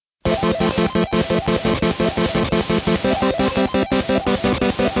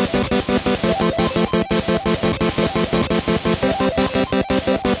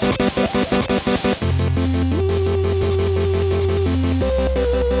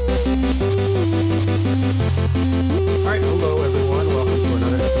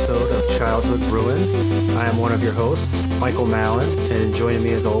Childhood Ruin. I am one of your hosts, Michael Mallon, and joining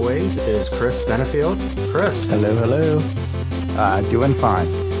me as always is Chris Benefield. Chris. Hello, hello. Doing fine.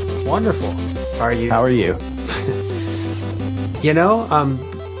 Wonderful. How are you? How are you?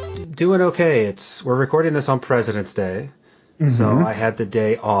 I'm doing okay. We're recording this on President's Day, so I had the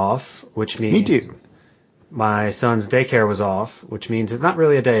day off, which means Me too. My son's daycare was off, which means it's not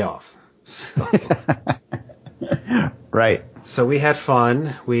really a day off. So. Right. So we had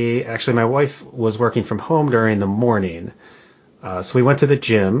fun. My wife was working from home during the morning. So we went to the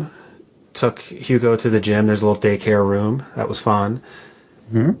gym, took Hugo to the gym. There's a little daycare room. That was fun.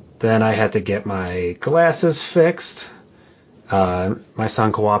 Mm-hmm. Then I had to get my glasses fixed. My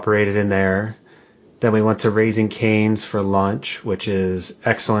son cooperated in there. Then we went to Raising Cane's for lunch, which is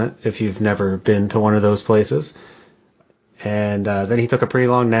excellent if you've never been to one of those places. And then he took a pretty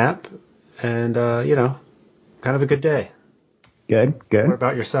long nap. And, kind of a good day. Good. What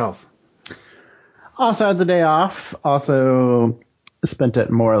about yourself? Also had the day off. Also spent it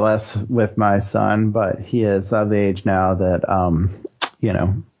more or less with my son, but he is of the age now that,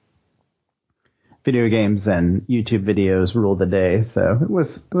 video games and YouTube videos rule the day. So it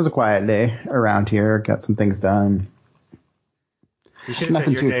was a quiet day around here. Got some things done. You should have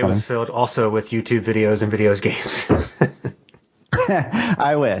said your day was filled also with YouTube videos and videos games.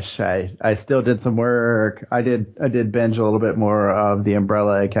 I wish. I still did some work. I did binge a little bit more of the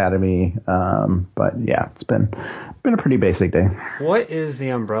Umbrella Academy. But yeah, it's been a pretty basic day. What is the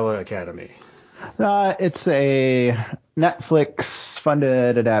Umbrella Academy? It's a Netflix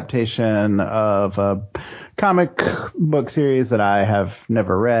funded adaptation of a comic book series that I have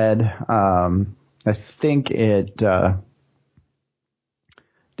never read. I think it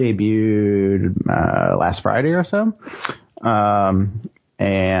debuted last Friday or so.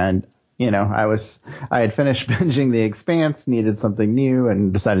 And I had finished binging The Expanse, needed something new,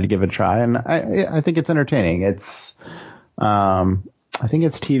 and decided to give it a try. And I think it's entertaining. I think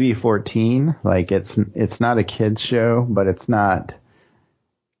it's TV-14. Like it's not a kids show, but it's not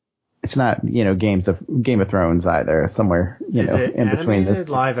Game of Thrones either. Somewhere in between this.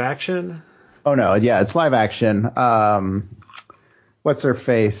 Live action? Oh no, yeah, it's live action. What's her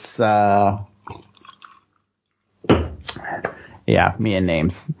face? Yeah, me and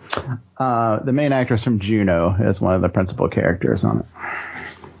names. The main actress from Juno is one of the principal characters on it.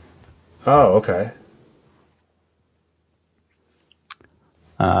 Oh, okay.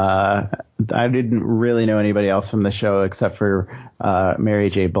 I didn't really know anybody else from the show except for Mary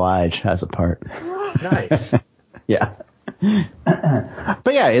J. Blige has a part. Nice. Yeah.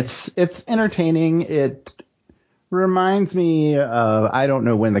 But yeah, it's entertaining. It reminds me of, I don't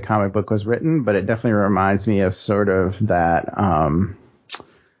know when the comic book was written, but it definitely reminds me of sort of that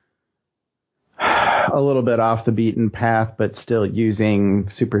a little bit off the beaten path, but still using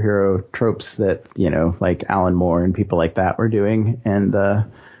superhero tropes that, like Alan Moore and people like that were doing in the,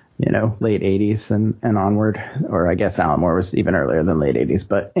 late 80s and onward. Or I guess Alan Moore was even earlier than late 80s.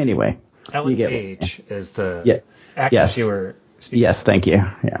 But anyway. Ellen Page is the actress you were speaking Yes, thank you.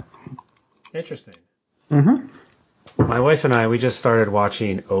 Yeah. Interesting. Mm-hmm. My wife and I, we just started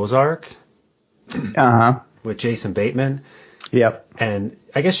watching Ozark. With Jason Bateman. Yep. And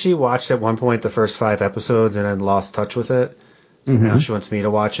I guess she watched at one point the first 5 episodes and then lost touch with it. So now she wants me to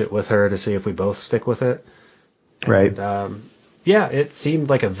watch it with her to see if we both stick with it. Right. And, it seemed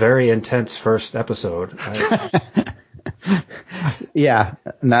like a very intense first episode. Yeah,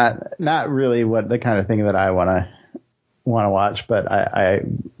 not really what the kind of thing that I want to watch, but I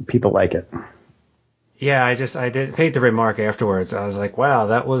people like it. Yeah, I made the remark afterwards. I was like, wow,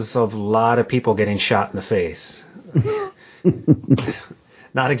 that was a lot of people getting shot in the face.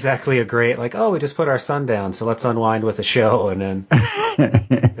 Not exactly a great, we just put our son down, so let's unwind with a show. And then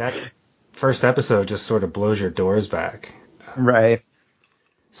that first episode just sort of blows your doors back. Right.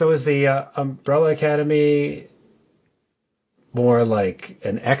 So is the Umbrella Academy more like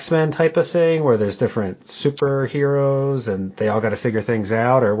an X-Men type of thing where there's different superheroes and they all got to figure things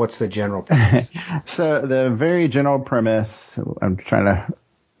out, or what's the general premise? So the very general premise, I'm trying to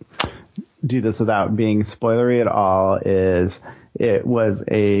do this without being spoilery at all, is it was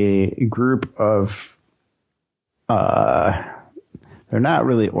a group of they're not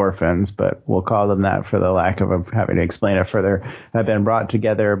really orphans, but we'll call them that for the lack of having to explain it further, have been brought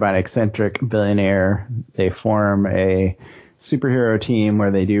together by an eccentric billionaire. They form a superhero team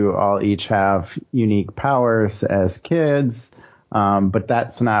where they do all each have unique powers as kids. But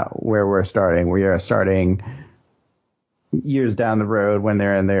that's not where we're starting. We are starting years down the road when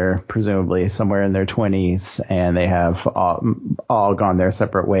they're in their, presumably somewhere in their 20s, and they have all gone their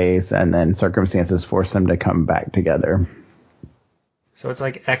separate ways, and then circumstances force them to come back together. So it's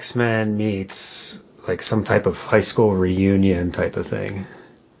like X-Men meets like some type of high school reunion type of thing.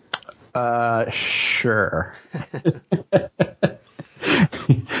 Sure.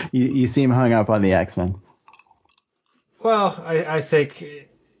 You seem hung up on the X-Men. Well, I think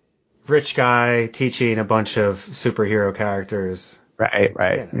rich guy teaching a bunch of superhero characters. Right.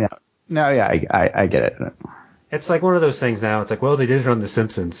 Yeah. No, yeah, I get it. It's like one of those things now. It's like, well, they did it on The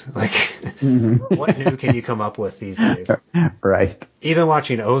Simpsons. Like, what new can you come up with these days? Right. Even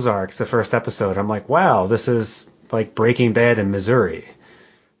watching Ozarks, the first episode, I'm like, wow, this is like Breaking Bad in Missouri.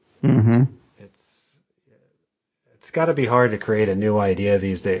 Mm-hmm. It's got to be hard to create a new idea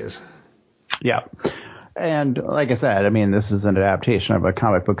these days. Yeah. And like I said, I mean, this is an adaptation of a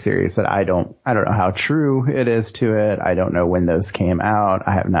comic book series that I don't know how true it is to it. I don't know when those came out.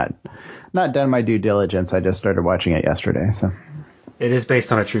 I have not done my due diligence. I just started watching it yesterday. So it is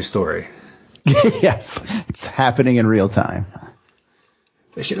based on a true story. Yes, it's happening in real time.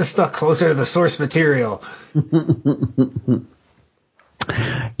 They should have stuck closer to the source material.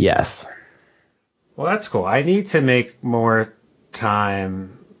 Yes. Well, that's cool. I need to make more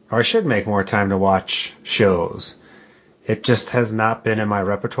time, or I should make more time to watch shows. It just has not been in my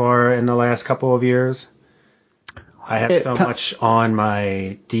repertoire in the last couple of years. I have so much on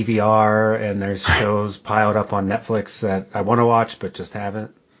my DVR, and there's shows piled up on Netflix that I want to watch but just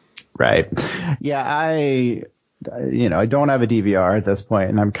haven't. Right. Yeah, I don't have a DVR at this point,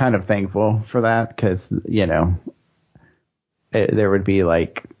 and I'm kind of thankful for that because, there would be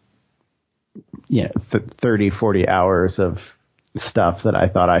like, 30, 40 hours of stuff that I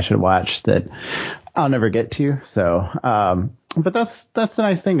thought I should watch that I'll never get to. So, but that's the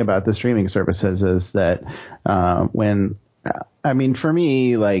nice thing about the streaming services is that, for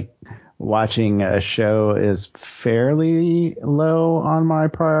me, like watching a show is fairly low on my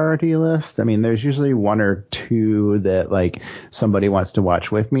priority list. I mean, there's usually one or two that like somebody wants to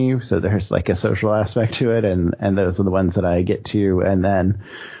watch with me. So there's like a social aspect to it. And those are the ones that I get to. And then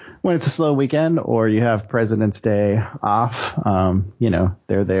when it's a slow weekend or you have President's Day off,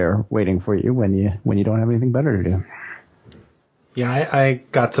 they're there waiting for you when you don't have anything better to do. Yeah, I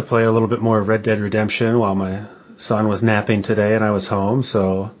got to play a little bit more Red Dead Redemption while my son was napping today and I was home,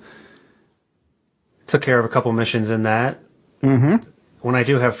 so took care of a couple missions in that. Mm-hmm. When I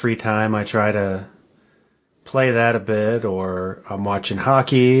do have free time, I try to play that a bit, or I'm watching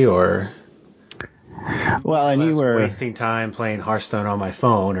hockey, or well, and you were wasting time playing Hearthstone on my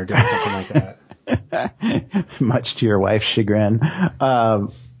phone or doing something like that. Much to your wife's chagrin.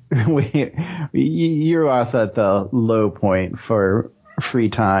 You're also at the low point for free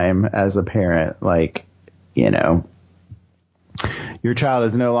time as a parent. Like, your child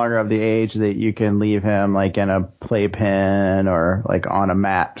is no longer of the age that you can leave him like in a playpen or like on a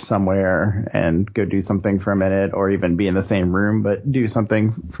mat somewhere and go do something for a minute, or even be in the same room but do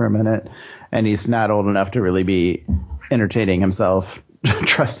something for a minute. And he's not old enough to really be entertaining himself,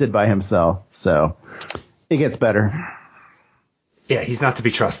 trusted by himself. So it gets better. Yeah, he's not to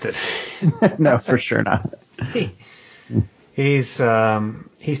be trusted. No, for sure not. He's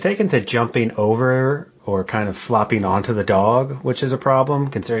taken to jumping over or kind of flopping onto the dog, which is a problem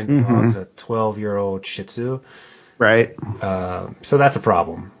considering the dog's a 12-year-old Shih Tzu. Right. So that's a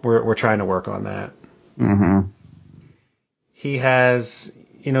problem. We're trying to work on that. Mm-hmm. He has,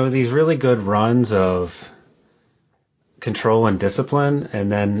 these really good runs of control and discipline,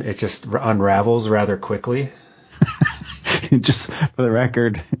 and then it just unravels rather quickly. Just for the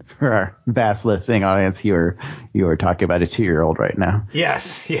record, for our vast listening audience, you were talking about a 2-year-old right now.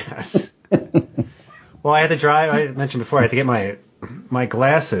 Yes. Well, I had to drive. I mentioned before I had to get my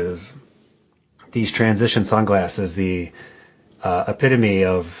glasses. These transition sunglasses, the epitome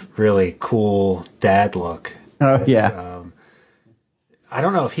of really cool dad look. Oh, yeah. I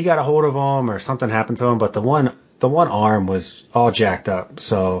don't know if he got a hold of them or something happened to him, but the one arm was all jacked up.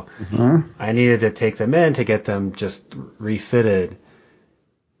 So I needed to take them in to get them just refitted.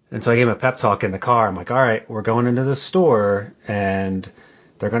 And so I gave him a pep talk in the car. I'm like, all right, we're going into the store and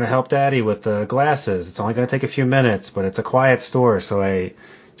they're going to help Daddy with the glasses. It's only going to take a few minutes, but it's a quiet store. So I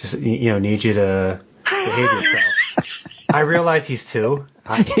just, need you to behave yourself. I realize he's 2.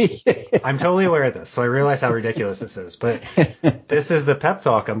 I'm totally aware of this. So I realize how ridiculous this is, but this is the pep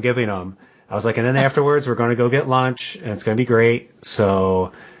talk I'm giving him. I was like, and then afterwards we're going to go get lunch and it's going to be great.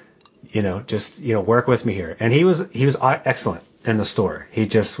 So, just, work with me here. And he was excellent in the store. He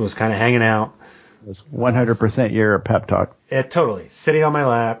just was kind of hanging out. It was 100% your pep talk. Totally. Sitting on my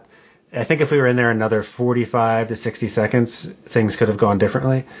lap. I think if we were in there another 45 to 60 seconds, things could have gone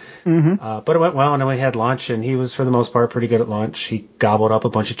differently. Mm-hmm. But it went well, and then we had lunch, and he was, for the most part, pretty good at lunch. He gobbled up a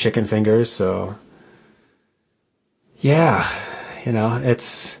bunch of chicken fingers, so... Yeah,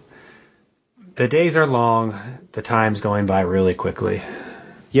 it's the days are long, the time's going by really quickly.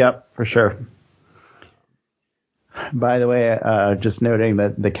 Yep, for sure. By the way, just noting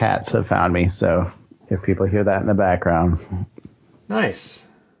that the cats have found me, so if people hear that in the background. Nice.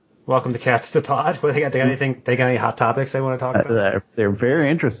 Welcome to Cats to Pod. What, they got anything? They got any hot topics they want to talk about? They're very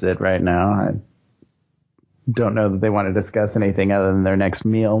interested right now. I don't know that they want to discuss anything other than their next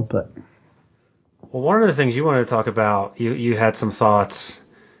meal, but. Well, one of the things you wanted to talk about, you had some thoughts,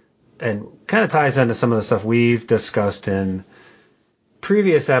 and kind of ties into some of the stuff we've discussed in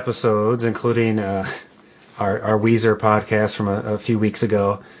previous episodes, including our Weezer podcast from a few weeks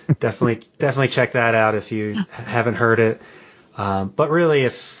ago. Definitely check that out if you haven't heard it. But really,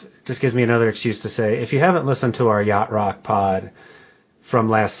 if just gives me another excuse to say, if you haven't listened to our Yacht Rock pod from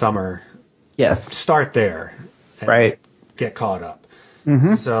last summer, yes, start there. And right. Get caught up.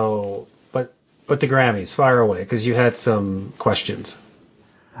 Mm-hmm. So, but the Grammys, fire away, because you had some questions.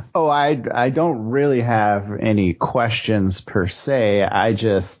 Oh, I don't really have any questions per se. I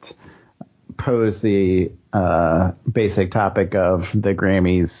just pose the basic topic of the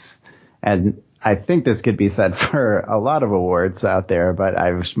Grammys, and I think this could be said for a lot of awards out there, but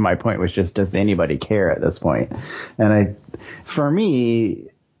my point was just, does anybody care at this point? And for me,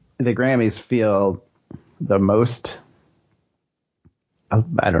 the Grammys feel the most,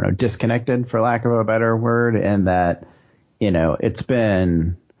 I don't know, disconnected, for lack of a better word, and that, it's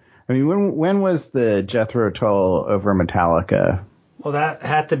been, I mean, when was the Jethro Tull over Metallica? Well, that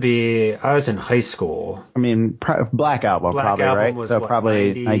had to be, I was in high school. I mean, Black Album, probably, right? Was, so what,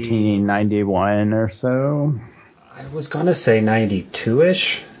 probably 1991 or so. I was going to say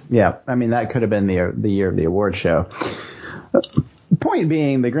 92-ish. Yeah, I mean, that could have been the year of the award show. Point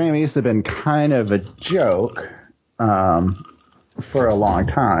being, the Grammys have been kind of a joke for a long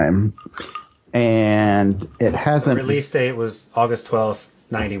time, and it hasn't. The release date was August 12th,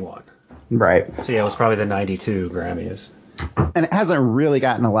 91. Right. So yeah, it was probably the 92 Grammys. And it hasn't really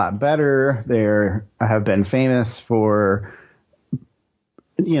gotten a lot better. They have been famous for,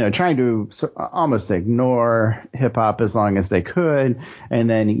 trying to almost ignore hip hop as long as they could. And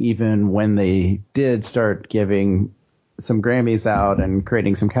then even when they did start giving some Grammys out and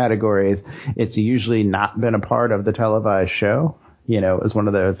creating some categories, it's usually not been a part of the televised show. It was one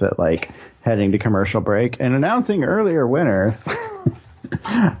of those that, like, heading to commercial break and announcing earlier winners.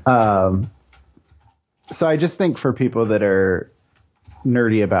 So I just think for people that are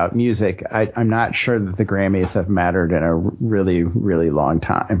nerdy about music, I'm not sure that the Grammys have mattered in a really, really long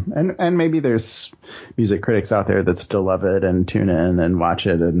time. And maybe there's music critics out there that still love it and tune in and watch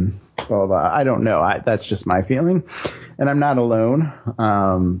it and blah, blah, blah. I don't know. That's just my feeling. And I'm not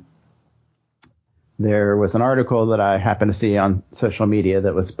alone. There was an article that I happened to see on social media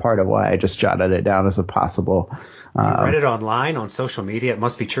that was part of why I just jotted it down as a possible. You read it online on social media? It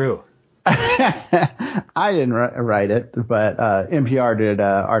must be true. I didn't write it, but NPR did an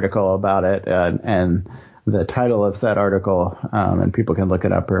article about it, and the title of said article, and people can look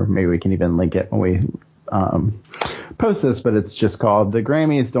it up, or maybe we can even link it when we post this, but it's just called "The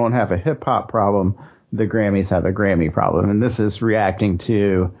Grammys Don't Have a Hip Hop Problem, the Grammys Have a Grammy Problem." And this is reacting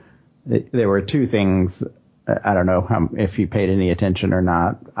to, there were two things. I don't know if you paid any attention or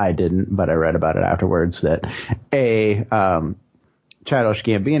not. I didn't, but I read about it afterwards, that Childish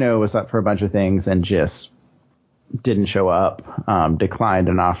Gambino was up for a bunch of things and just didn't show up, declined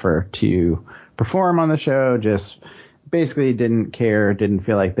an offer to perform on the show, just basically didn't care, didn't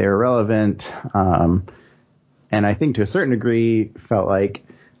feel like they were relevant. And I think to a certain degree felt like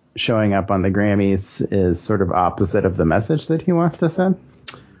showing up on the Grammys is sort of opposite of the message that he wants to send.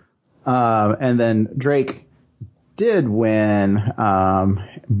 And then Drake did win,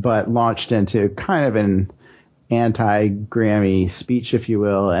 but launched into kind of an anti-Grammy speech, if you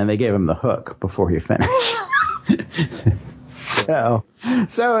will, and they gave him the hook before he finished. So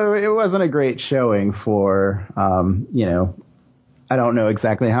it wasn't a great showing for, I don't know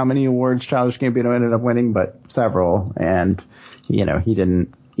exactly how many awards Childish Gambino ended up winning, but several, and, he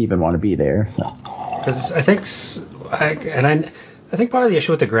didn't even want to be there. So, because I think part of the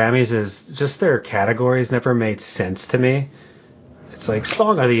issue with the Grammys is just their categories never made sense to me. It's like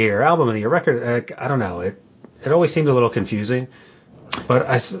Song of the Year, Album of the Year, Record, I don't know, it always seemed a little confusing. But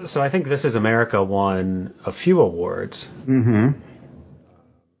I think This Is America won a few awards. Mm-hmm.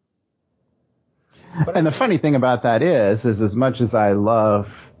 And the funny thing about that is as much as I love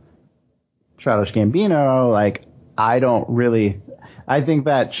Childish Gambino, like, I think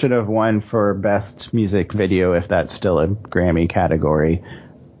that should have won for Best Music Video, if that's still a Grammy category.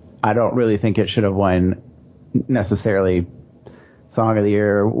 I don't really think it should have won necessarily Song of the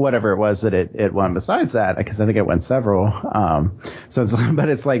Year, whatever it was that it won besides that, because I think it won several. But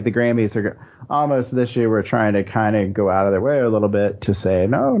it's like the Grammys are almost this year, we're trying to kind of go out of their way a little bit to say,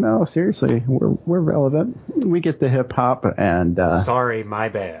 no, seriously, we're relevant. We get the hip hop and, sorry, my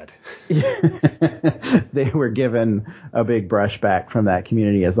bad. They were given a big brushback from that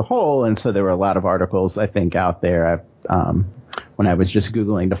community as a whole. And so there were a lot of articles, I think, out there. When I was just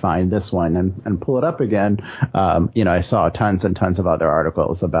Googling to find this one and pull it up again, I saw tons and tons of other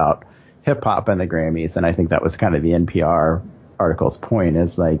articles about hip hop and the Grammys. And I think that was kind of the NPR article's point,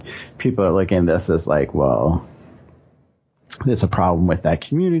 is like, people are looking at this as like, well, there's a problem with that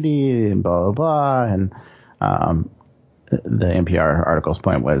community and blah, blah, blah. And, the NPR article's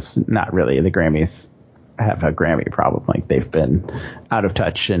point was not really. The Grammys have a Grammy problem. Like, they've been out of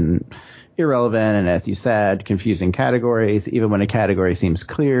touch and irrelevant, and as you said, confusing categories. Even when a category seems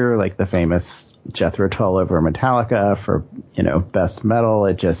clear, like the famous Jethro Tull over Metallica for, best metal,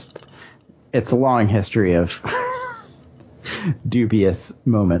 it's a long history of dubious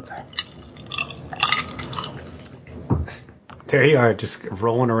moments. There you are, just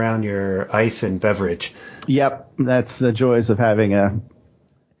rolling around your ice and beverage. Yep, that's the joys of having a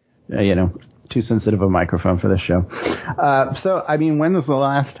too sensitive a microphone for this show. So, I mean, when was the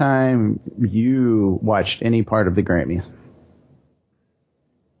last time you watched any part of the Grammys?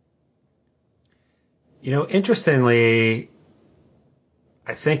 Interestingly,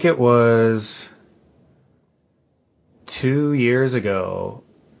 I think it was 2 years ago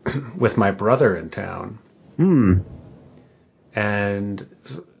with my brother in town. And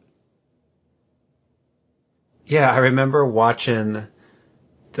yeah, I remember watching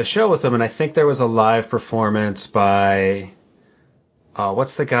the show with him, and I think there was a live performance by,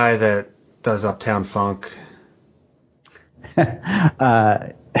 what's the guy that does Uptown Funk?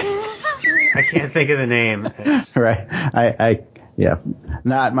 I can't think of the name. Right. Yeah,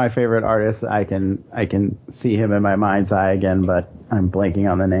 not my favorite artist. I can see him in my mind's eye again, but I'm blanking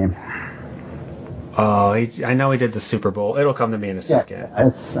on the name. Oh, I know he did the Super Bowl. It'll come to me in a second. Yeah,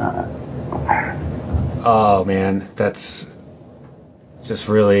 it's. Oh man, that's just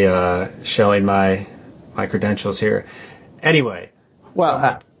really showing my credentials here. Anyway.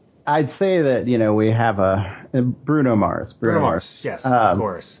 Well, I'd say that, we have Bruno Mars. Bruno Mars, yes, of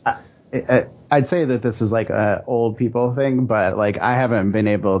course. I'd say that this is like a old people thing, but like, I haven't been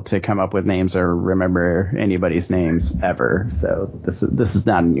able to come up with names or remember anybody's names ever. So this is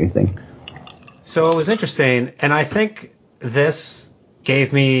not a new thing. So it was interesting, and I think this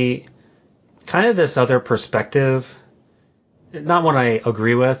gave me kind of this other perspective, not one I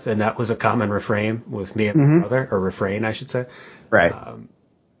agree with, and that was a common refrain with me and my brother, or refrain, I should say. Right.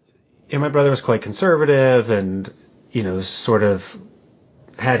 And my brother was quite conservative and, sort of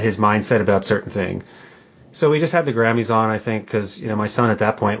had his mindset about certain things. So we just had the Grammys on, I think, because, my son at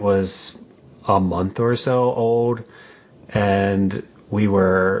that point was a month or so old, and we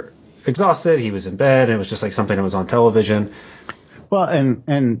were exhausted. He was in bed, and it was just like something that was on television. Well,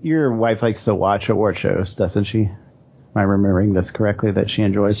 and your wife likes to watch award shows, doesn't she? Am I remembering this correctly, that she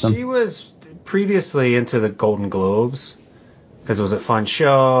enjoys them? She was previously into the Golden Globes because it was a fun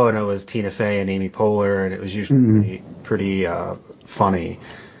show, and it was Tina Fey and Amy Poehler, and it was usually pretty funny.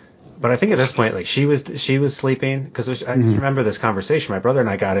 But I think at this point, like, she was sleeping, because I just remember this conversation my brother and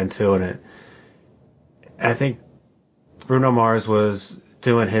I got into, and I think Bruno Mars was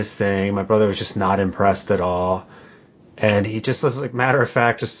doing his thing. My brother was just not impressed at all. And he just was like, matter of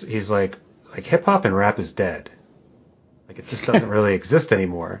fact, he's like hip hop and rap is dead. Like, it just doesn't really exist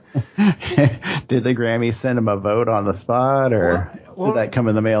anymore. Did the Grammy send him a vote on the spot, or did that come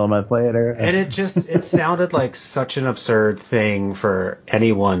in the mail a month later? And it sounded like such an absurd thing for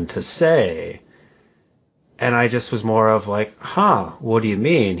anyone to say. And I just was more of like, what do you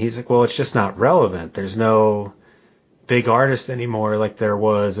mean? He's like, well, it's just not relevant. There's no big artist anymore like there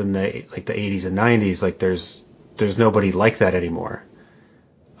was in the 80s and 90s. Like, there's nobody like that anymore.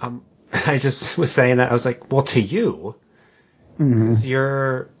 I just was saying that. I was like, well, to you, because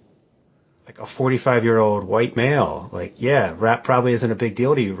you're like a 45-year-old white male. Like, yeah, rap probably isn't a big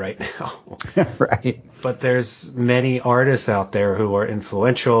deal to you right now. Right. But there's many artists out there who are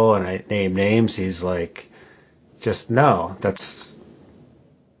influential, and I name names. He's like, just no, it's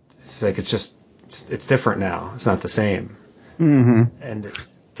different now. It's not the same. And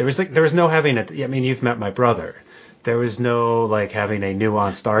there was no having it. I mean, you've met my brother. There was no like having a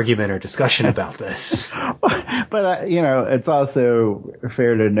nuanced argument or discussion about this. But it's also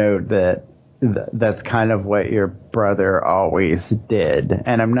fair to note that that's kind of what your brother always did,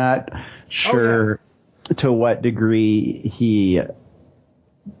 and I'm not sure to what degree he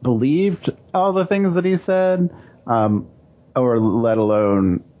believed all the things that he said. or let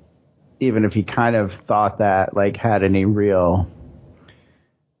alone even if he kind of thought that, like, had any real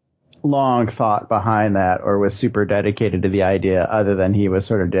long thought behind that, or was super dedicated to the idea, other than he was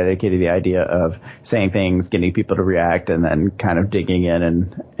sort of dedicated to the idea of saying things, getting people to react, and then kind of digging in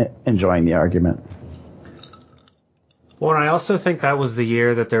and enjoying the argument. Well, and I also think that was the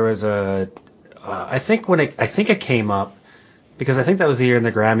year that there was I think it came up because I think that was the year in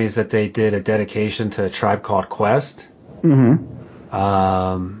the Grammys that they did a dedication to a Tribe Called Quest. Mm-hmm.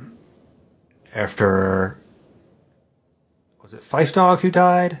 After, was it Phife Dawg who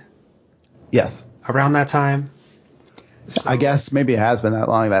died? Yes. Around that time? So, I guess maybe it has been that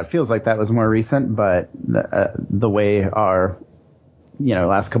long. That feels like that was more recent, but the way our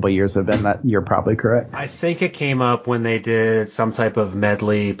last couple of years have been, that you're probably correct. I think it came up when they did some type of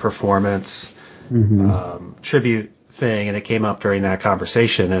medley performance tribute thing, and it came up during that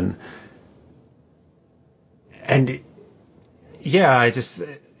conversation. And yeah, I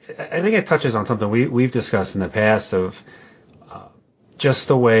think it touches on something we've discussed in the past of just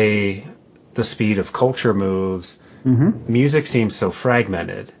the way the speed of culture moves. Mm-hmm. Music seems so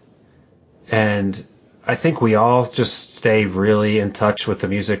fragmented, and I think we all just stay really in touch with the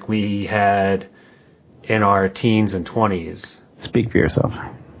music we had in our teens and 20s. Speak for yourself.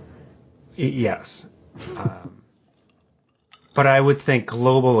 Yes. But I would think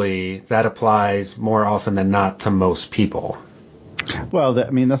globally that applies more often than not to most people. Well,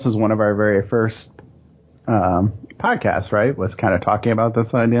 this was one of our very first podcasts, right? Was kind of talking about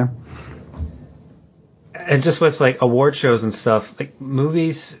this idea. And just with like award shows and stuff, like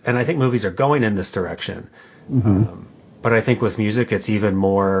movies, and I think movies are going in this direction. Mm-hmm. But I think with music, it's even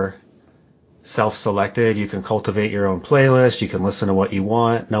more self-selected. You can cultivate your own playlist. You can listen to what you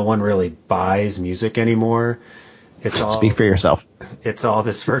want. No one really buys music anymore. Speak for yourself. It's all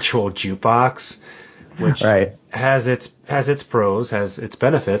this virtual jukebox, which right. has its pros, has its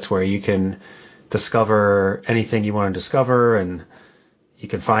benefits, where you can discover anything you want to discover, and you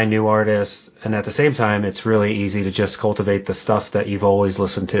can find new artists. And at the same time, it's really easy to just cultivate the stuff that you've always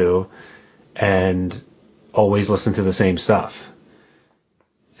listened to, and always listen to the same stuff.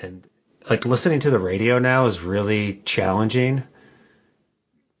 And like listening to the radio now is really challenging.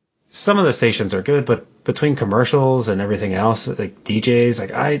 Some of the stations are good, but between commercials and everything else, like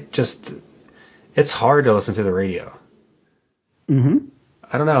DJs, it's hard to listen to the radio. Mm-hmm.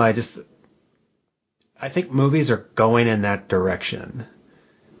 I don't know. I think movies are going in that direction.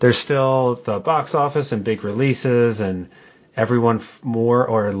 There's still the box office and big releases, and everyone more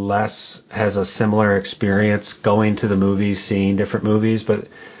or less has a similar experience going to the movies, seeing different movies, but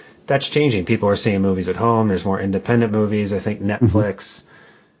that's changing. People are seeing movies at home. There's more independent movies. I think Netflix,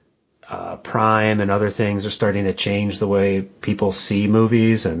 Prime, and other things are starting to change the way people see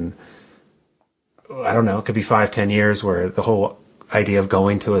movies. And I don't know, it could be 5-10 years where the whole idea of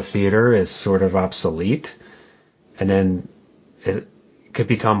going to a theater is sort of obsolete. And then it could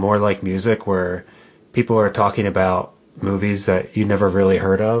become more like music, where people are talking about movies that you never really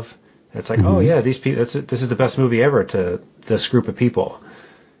heard of. It's like, oh yeah, these people, this is the best movie ever to this group of people.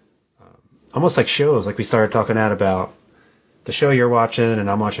 Almost like shows, like we started talking out about the show you're watching, and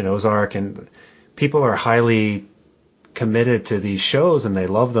I'm watching Ozark, and people are highly committed to these shows and they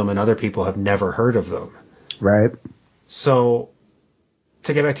love them, and other people have never heard of them. Right. So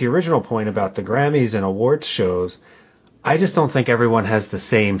to get back to your original point about the Grammys and awards shows, I just don't think everyone has the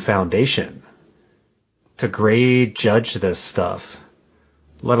same foundation to grade, judge this stuff,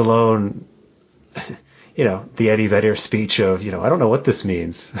 let alone, the Eddie Vedder speech of, I don't know what this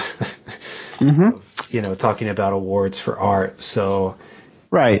means. Talking about awards for art. So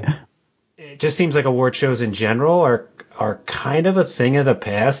right. It just seems like award shows in general are kind of a thing of the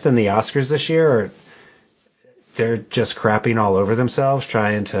past, and the Oscars this year they're just crapping all over themselves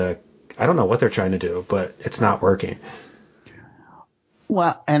trying to, I don't know what they're trying to do, but it's not working.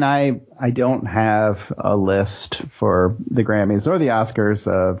 Well, and I don't have a list for the Grammys or the Oscars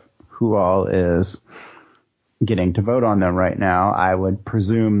of who all is getting to vote on them right now. I would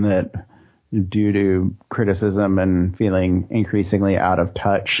presume that due to criticism and feeling increasingly out of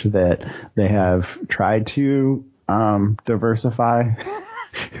touch, that they have tried to diversify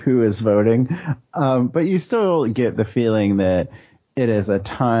who is voting. But you still get the feeling that it is a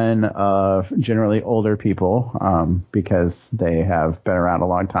ton of generally older people, because they have been around a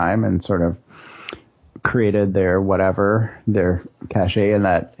long time and sort of created their cachet in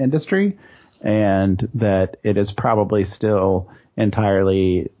that industry, and that it is probably still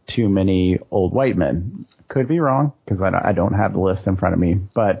entirely too many old white men. Could be wrong, because I don't have the list in front of me,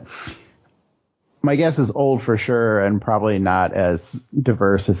 but my guess is old for sure, and probably not as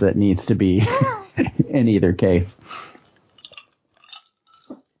diverse as it needs to be in either case.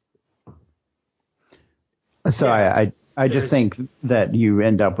 So I just think that you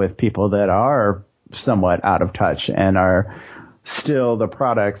end up with people that are somewhat out of touch and are still the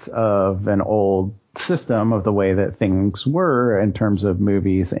products of an old system of the way that things were in terms of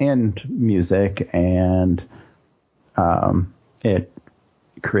movies and music. And it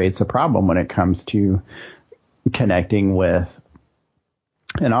creates a problem when it comes to connecting with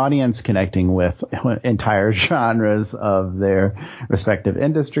an audience, connecting with entire genres of their respective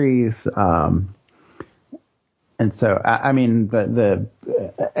industries. And so, I mean,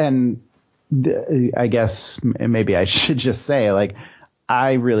 I guess maybe I should just say, like,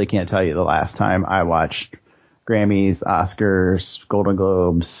 I really can't tell you the last time I watched Grammys, Oscars, Golden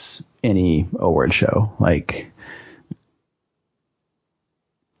Globes, any award show. Like,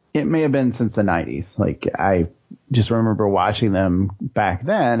 it may have been since the 90s. Like, I just remember watching them back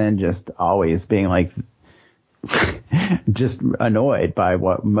then and just always being like, just annoyed by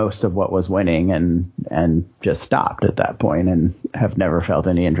most of what was winning and just stopped at that point and have never felt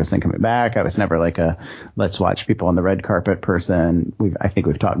any interest in coming back. I was never like a let's watch people on the red carpet person. I think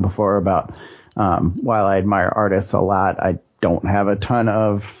we've talked before about while I admire artists a lot, I don't have a ton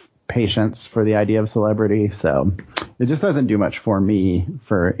of patience for the idea of celebrity. So it just doesn't do much for me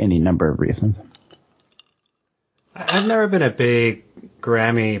for any number of reasons. I've never been a big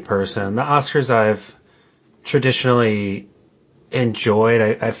Grammy person. The Oscars I've traditionally enjoyed.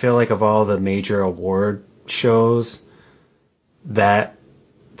 I feel like of all the major award shows, that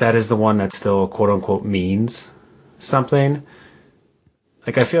is the one that still quote unquote means something.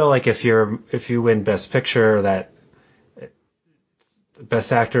 Like, I feel like if you win Best Picture, that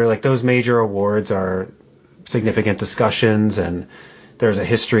Best Actor, like, those major awards are significant discussions and there's a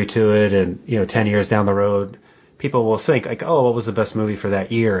history to it, and 10 years down the road people will think like, oh, what was the best movie for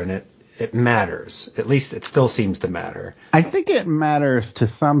that year, and it matters. At least it still seems to matter. I think it matters to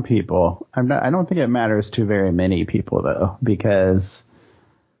some people. I don't think it matters to very many people, though, because,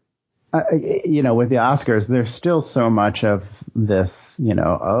 with the Oscars, there's still so much of this,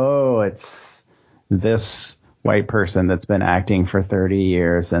 it's this white person that's been acting for 30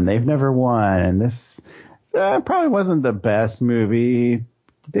 years and they've never won. And this probably wasn't the best movie.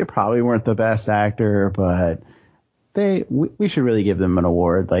 They probably weren't the best actor, but we should really give them an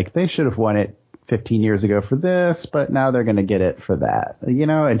award. Like, they should have won it 15 years ago for this, but now they're going to get it for that.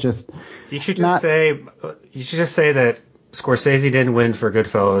 You should just say that Scorsese didn't win for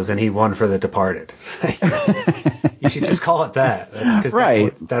Goodfellas and he won for The Departed. You should just call it that.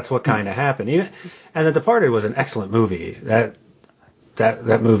 Right. That's what kind of happened. And The Departed was an excellent movie. That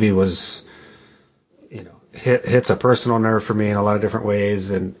movie was, hits a personal nerve for me in a lot of different ways,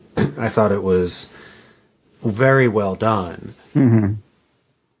 and I thought it was very well done. Mm-hmm.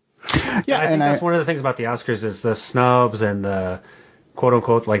 Yeah, I think that's one of the things about the Oscars is the snubs and the quote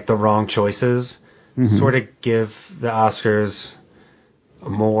unquote like the wrong choices sort of give the Oscars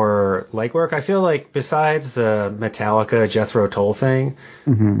more legwork. I feel like besides the Metallica Jethro Tull thing,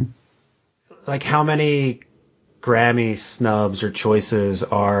 like, how many Grammy snubs or choices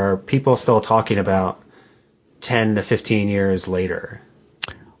are people still talking about 10 to 15 years later?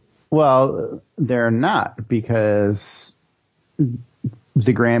 Well, they're not, because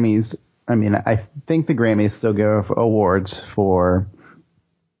the Grammys, I think the Grammys still give awards for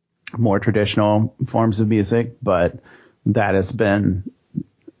more traditional forms of music, but that has been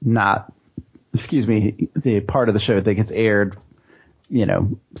the part of the show that gets aired,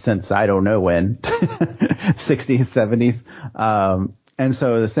 since I don't know when, 60s, 70s. And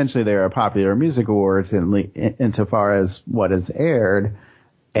so essentially there are popular music awards insofar as what is aired.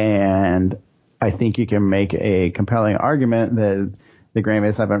 And I think you can make a compelling argument that the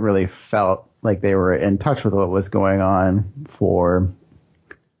Grammys haven't really felt like they were in touch with what was going on for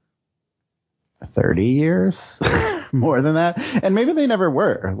 30 years, more than that. And maybe they never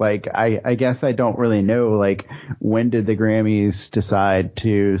were. Like, I guess I don't really know, like, when did the Grammys decide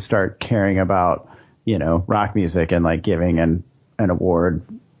to start caring about, rock music and, like, giving an award,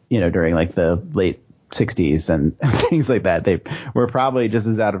 during, like, the late 60s and things like that. They were probably just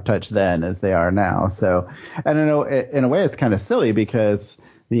as out of touch then as they are now. So I don't know, in a way it's kind of silly because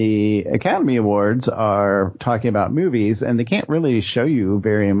the Academy Awards are talking about movies and they can't really show you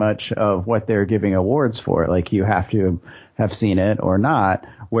very much of what they're giving awards for. Like, you have to have seen it or not.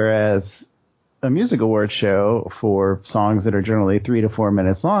 Whereas a music award show for songs that are generally 3 to 4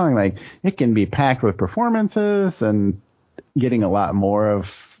 minutes long, like, it can be packed with performances and getting a lot more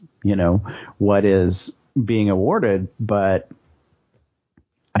of, what is being awarded, but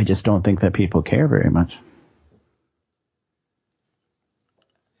I just don't think that people care very much.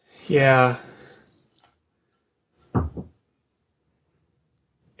 Yeah.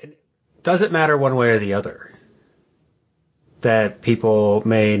 Does it matter one way or the other? that people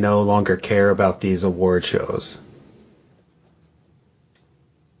may no longer care about these award shows?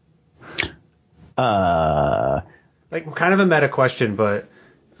 Like, kind of a meta question, but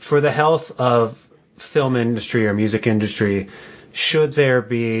for the health of film industry or music industry, should there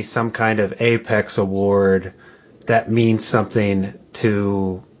be some kind of apex award that means something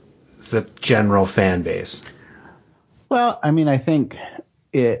to the general fan base? Well, I mean, I think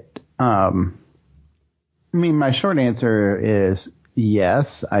it, my short answer is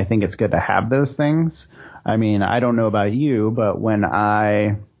yes. I think it's good to have those things. I mean, I don't know about you, but when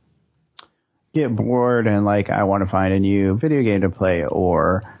I get bored and like I want to find a new video game to play,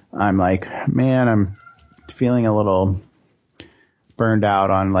 or I'm like, man, I'm feeling a little burned out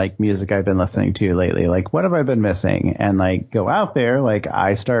on like music I've been listening to lately. Like, what have I been missing? And like go out there, like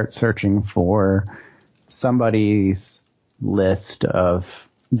I start searching for somebody's list of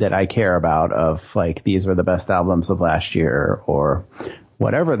that I care about of like, these were the best albums of last year or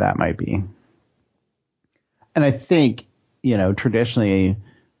whatever that might be. And I think, traditionally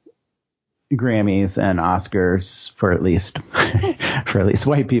Grammys and Oscars for at least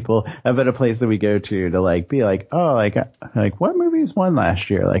white people have been a place that we go to like be like, oh, like what movies won last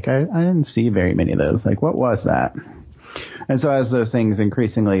year? Like I didn't see very many of those. Like what was that? And so as those things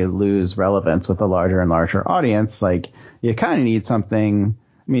increasingly lose relevance with a larger and larger audience, like you kind of need something.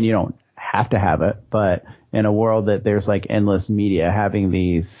 I mean, you don't have to have it, but in a world that there's like endless media, having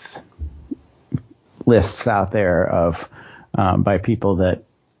these lists out there of by people that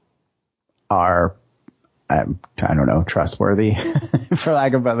are, I don't know, trustworthy, for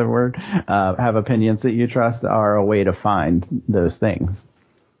lack of a better word, have opinions that you trust, are a way to find those things.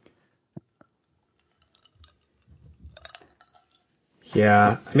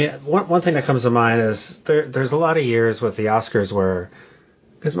 Yeah, I mean, one thing that comes to mind is there's a lot of years with the Oscars where,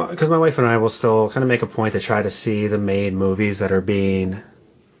 because my wife and I will still kind of make a point to try to see the made movies that are being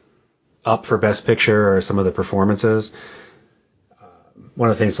up for Best Picture or some of the performances. One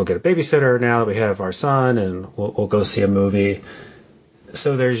of the things, we'll get a babysitter now that we have our son, and we'll go see a movie.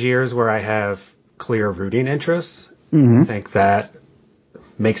 So there's years where I have clear rooting interests. Mm-hmm. I think that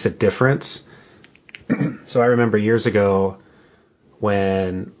makes a difference. So I remember years ago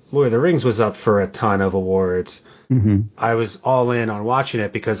when Lord of the Rings was up for a ton of awards, mm-hmm. I was all in on watching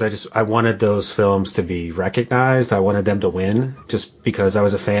it because I wanted those films to be recognized. I wanted them to win just because I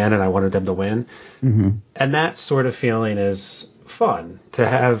was a fan and I wanted them to win. Mm-hmm. And that sort of feeling is fun, to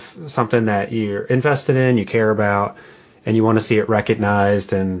have something that you're invested in, you care about, and you want to see it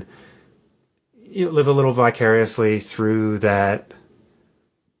recognized, and you live a little vicariously through that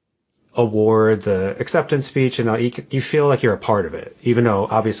award, the acceptance speech, and you feel like you're a part of it, even though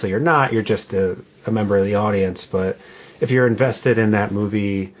obviously you're not. You're just a member of the audience. But if you're invested in that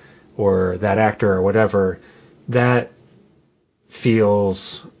movie or that actor or whatever, that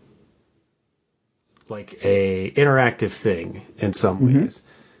feels like a interactive thing in some Mm-hmm. ways.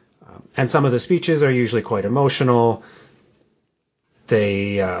 And some of the speeches are usually quite emotional.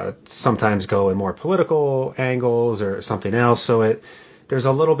 They sometimes go in more political angles or something else. So there's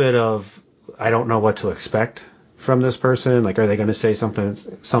a little bit of, I don't know what to expect from this person. Like, are they going to say something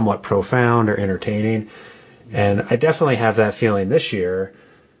somewhat profound or entertaining? And I definitely have that feeling this year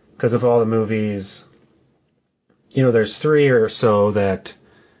because of all the movies. There's 3 or so that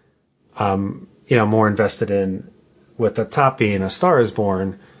more invested in, with the top being A Star is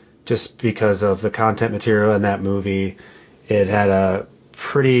Born, just because of the content material in that movie. It had a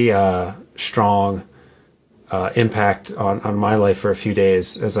pretty strong impact on my life for a few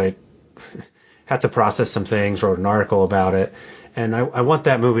days as I had to process some things, wrote an article about it. And I want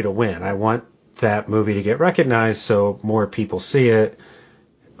that movie to win. I want that movie to get recognized so more people see it,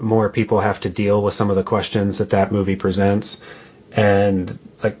 more people have to deal with some of the questions that movie presents. And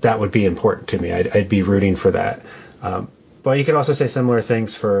like, that would be important to me. I'd be rooting for that. But you could also say similar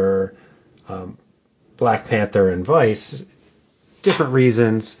things for Black Panther and Vice, different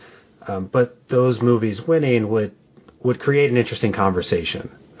reasons, but those movies winning would create an interesting conversation,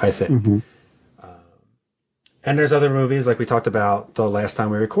 I think. Mm-hmm. And there's other movies, like we talked about the last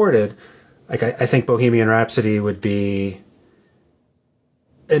time we recorded. Like I think Bohemian Rhapsody would be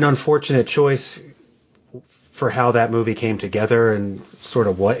an unfortunate choice for how that movie came together and sort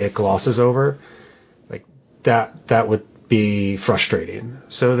of what it glosses over. Like that would be frustrating.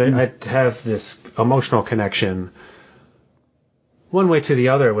 So that I'd have this emotional connection one way to the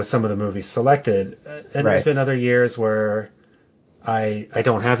other with some of the movies selected. And There's been other years where I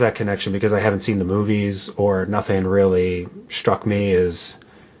don't have that connection because I haven't seen the movies, or nothing really struck me as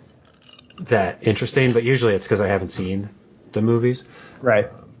that interesting. But usually it's because I haven't seen the movies. Right.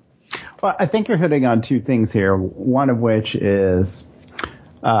 Well, I think you're hitting on two things here. One of which is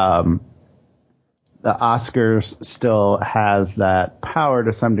the Oscars still has that power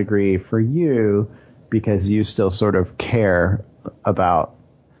to some degree for you because you still sort of care about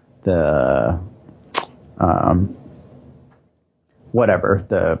the whatever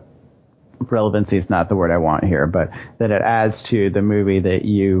the relevancy is not the word I want here, but that it adds to the movie that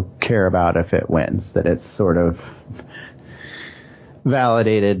you care about if it wins, that it's sort of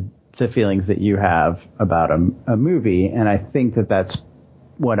validated the feelings that you have about a movie. And I think that that's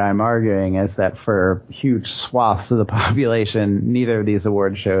what I'm arguing, is that for huge swaths of the population, neither of these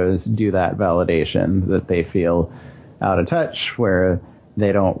award shows do that validation, that they feel out of touch, where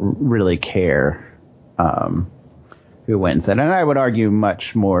they don't really care who wins it. And I would argue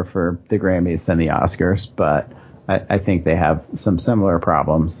much more for the Grammys than the Oscars, but I think they have some similar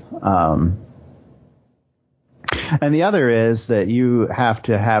problems. And the other is that you have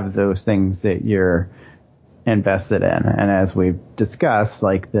to have those things that you're invested in. And as we've discussed,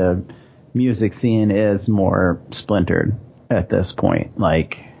 like, the music scene is more splintered at this point.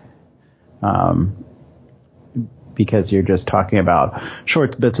 Like, because you're just talking about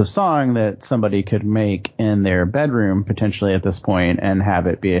short bits of song that somebody could make in their bedroom potentially at this point and have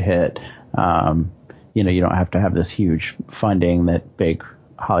it be a hit. You don't have to have this huge funding that big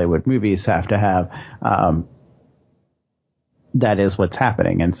Hollywood movies have to have. That is what's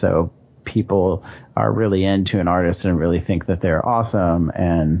happening. And so people are really into an artist and really think that they're awesome.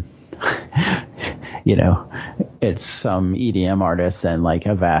 And, it's some EDM artists, and like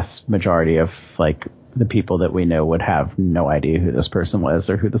a vast majority of like the people that we know would have no idea who this person was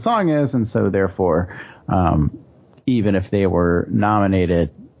or who the song is. And so therefore, even if they were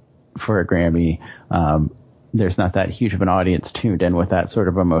nominated for a Grammy, there's not that huge of an audience tuned in with that sort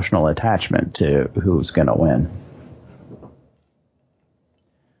of emotional attachment to who's going to win.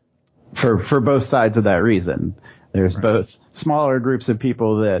 For both sides of that reason. There's right. Both smaller groups of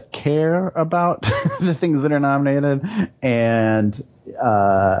people that care about the things that are nominated, and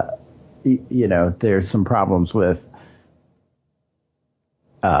there's some problems with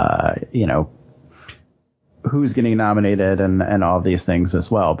who's getting nominated and all these things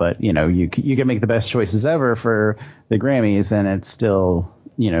as well. But you can make the best choices ever for the Grammys, and it's still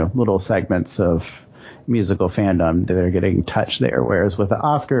little segments of musical fandom that are getting touched there. Whereas with the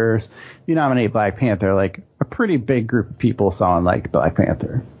Oscars, you nominate Black Panther, like a pretty big group of people saw and liked Black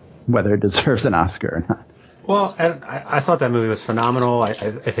Panther, whether it deserves an Oscar or not. Well, and I thought that movie was phenomenal. I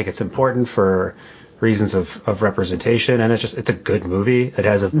think it's important for reasons of representation, and it's a good movie. It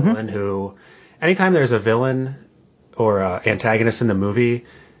has a villain who, anytime there's a villain or antagonist in the movie,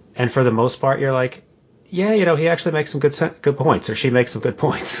 and for the most part you're like, yeah, he actually makes some good points, or she makes some good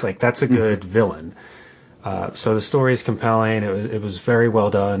points. Like, that's a good villain. So the story is compelling. It was very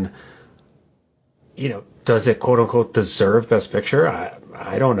well done. Does it quote unquote deserve Best Picture?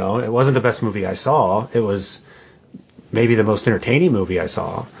 I don't know. It wasn't the best movie I saw. It was maybe the most entertaining movie I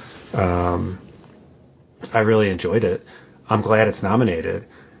saw. I really enjoyed it. I'm glad it's nominated.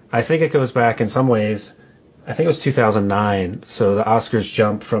 I think it goes back in some ways. I think it was 2009. So the Oscars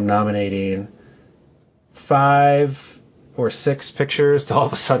jumped from nominating 5 or 6 pictures to all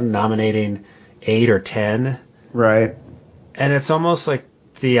of a sudden nominating 8 or 10. Right. And it's almost like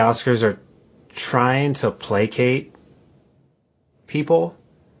the Oscars are trying to placate people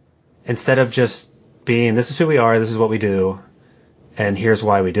instead of just being, this is who we are, this is what we do, and here's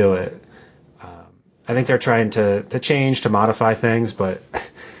why we do it. I think they're trying to change, to modify things, but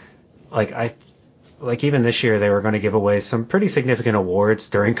like even this year they were going to give away some pretty significant awards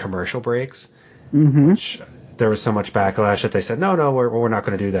during commercial breaks, which there was so much backlash that they said, no, we're not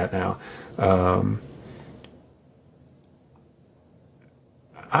going to do that now.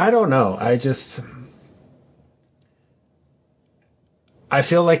 I don't know. I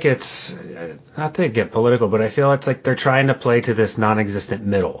feel like it's, not to get political, but I feel it's like they're trying to play to this non-existent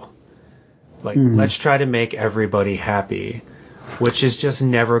middle. Like, let's try to make everybody happy, which is just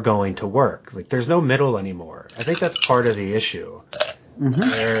never going to work. Like, there's no middle anymore. I think that's part of the issue.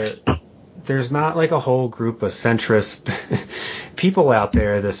 There's not like a whole group of centrist people out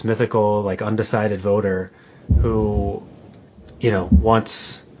there, this mythical, like, undecided voter who,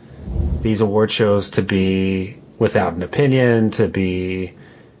 wants these award shows to be without an opinion, to be,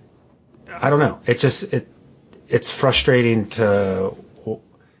 I don't know. It's frustrating to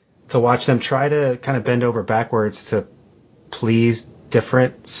watch them try to kind of bend over backwards to please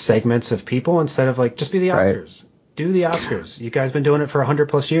different segments of people instead of like, just be the Oscars. Right. Do the Oscars. You guys been doing it for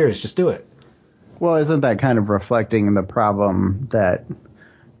 100+ years. Just do it. Well, isn't that kind of reflecting the problem that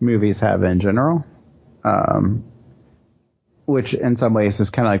movies have in general? which in some ways is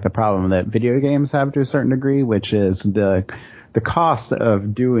kind of like the problem that video games have to a certain degree, which is the cost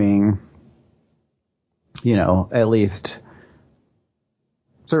of doing, at least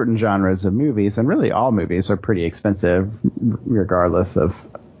certain genres of movies, and really all movies are pretty expensive regardless of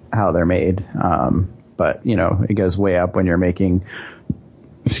how they're made. But, it goes way up when you're making,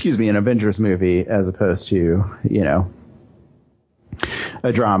 an Avengers movie as opposed to,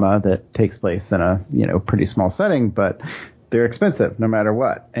 a drama that takes place in a, pretty small setting, but they're expensive no matter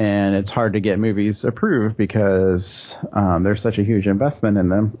what. And it's hard to get movies approved because there's such a huge investment in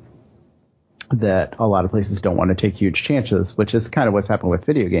them that a lot of places don't want to take huge chances, which is kind of what's happened with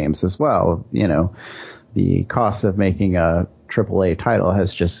video games as well. The cost of making a AAA title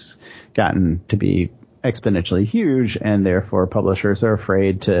has just gotten to be exponentially huge, and therefore publishers are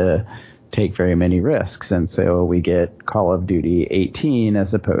afraid to take very many risks. And so we get Call of Duty 18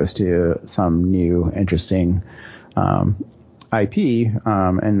 as opposed to some new interesting IP.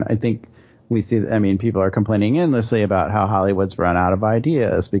 And I think we see, people are complaining endlessly about how Hollywood's run out of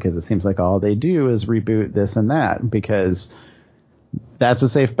ideas because it seems like all they do is reboot this and that, because that's a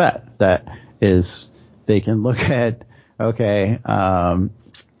safe bet. That is, they can look at, okay,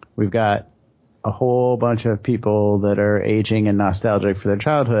 we've got a whole bunch of people that are aging and nostalgic for their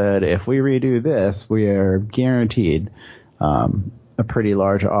childhood. If we redo this, we are guaranteed a pretty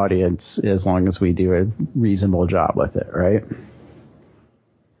large audience as long as we do a reasonable job with it, right?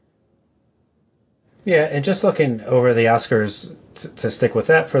 Yeah, and just looking over the Oscars, to stick with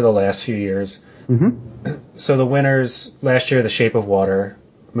that for the last few years. Mm-hmm. So the winners last year, The Shape of Water,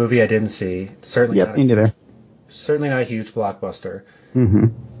 movie I didn't see. Certainly not a huge blockbuster.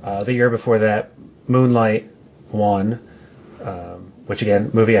 Mm-hmm. The year before that, Moonlight won, which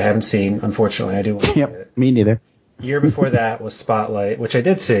again, movie I haven't seen. Unfortunately, I do want to see it. Me neither. Year before that was Spotlight, which I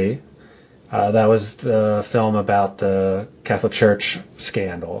did see. That was the film about the Catholic Church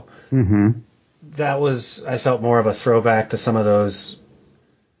scandal. Mm-hmm. That was, I felt, more of a throwback to some of those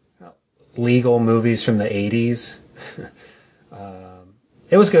legal movies from the 80s.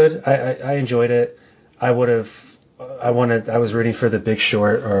 It was good. I enjoyed it. I was rooting for The Big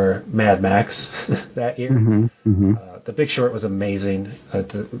Short or Mad Max that year. Mm-hmm. Mm-hmm. The Big Short was amazing.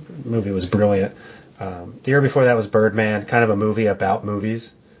 The movie was brilliant. The year before that was Birdman, kind of a movie about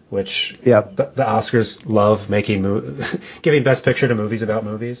movies, which the Oscars love making giving Best Picture to movies about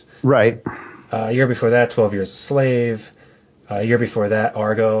movies. Right. Year before that, 12 Years a Slave. Year before that,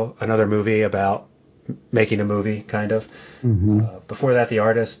 Argo, another movie about making a movie, kind of. Mm-hmm. Before that, The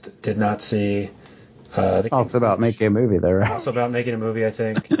Artist, did not see. Also about making a movie there, right? Also about making a movie, I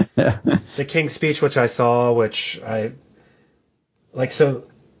think. The King's Speech, which I saw, which I like. So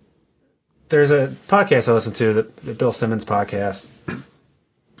there's a podcast I listen to, the Bill Simmons podcast,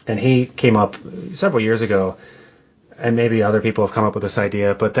 and he came up several years ago, and maybe other people have come up with this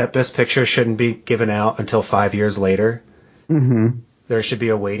idea, but that Best Picture shouldn't be given out until 5 years later. Mm-hmm. There should be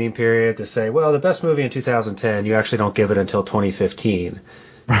a waiting period to say, well, the best movie in 2010, you actually don't give it until 2015.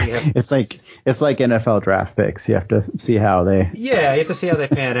 It's like NFL draft picks. You have to see how they. Yeah, you have to see how they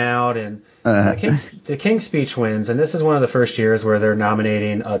pan out, and so the King's Speech wins, and this is one of the first years where they're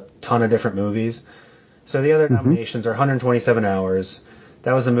nominating a ton of different movies. So the other nominations are 127 Hours.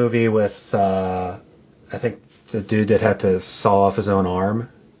 That was a movie with I think the dude that had to saw off his own arm.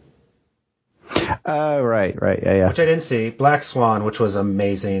 Right, yeah. Which I didn't see. Black Swan, which was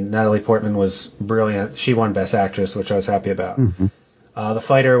amazing. Natalie Portman was brilliant. She won Best Actress, which I was happy about. Mm-hmm. The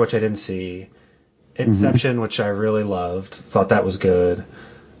Fighter, which I didn't see. Inception, which I really loved. Thought that was good.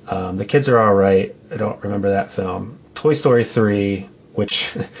 The Kids Are All Right. I don't remember that film. Toy Story 3,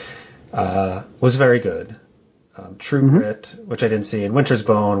 which was very good. True Grit, which I didn't see. And Winter's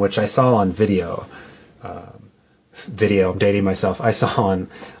Bone, which I saw on video. I'm dating myself. I saw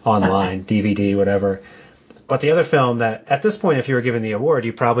online, DVD, whatever. But the other film that, at this point, if you were given the award,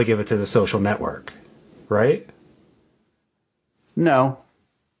 you'd probably give it to The Social Network, right? No.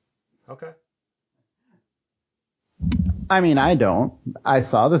 Okay. I don't. I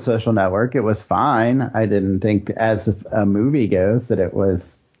saw The Social Network. It was fine. I didn't think, as a movie goes, that it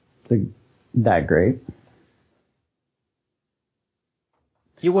was that great.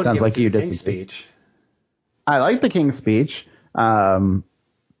 You wouldn't Sounds give like it to you the King's disagree. Speech. I liked The King's Speech. Yeah,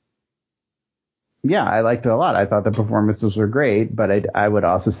 I liked it a lot. I thought the performances were great, but I would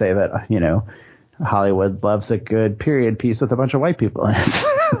also say that, Hollywood loves a good period piece with a bunch of white people in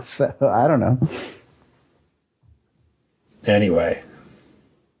it. So, I don't know. Anyway.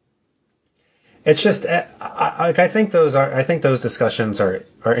 It's just, I think those discussions are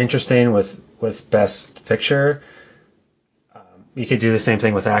interesting with Best Picture. You could do the same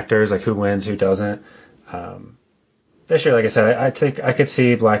thing with actors, like who wins, who doesn't. this year, like I said, I think I could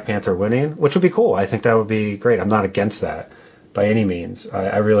see Black Panther winning, which would be cool. I think that would be great. I'm not against that by any means.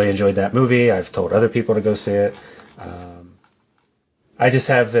 I really enjoyed that movie. I've told other people to go see it. I just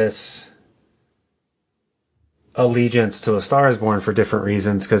have this allegiance to A Star Is Born for different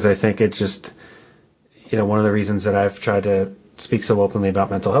reasons, because I think it just, one of the reasons that I've tried to speak so openly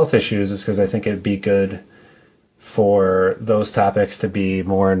about mental health issues is because I think it'd be good for those topics to be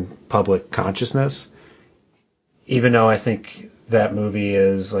more in public consciousness. Even though I think that movie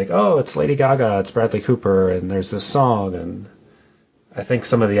is like, oh, it's Lady Gaga, it's Bradley Cooper, and there's this song, and I think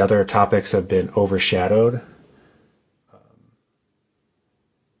some of the other topics have been overshadowed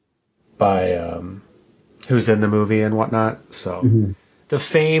by who's in the movie and whatnot. So the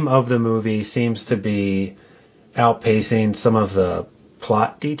fame of the movie seems to be outpacing some of the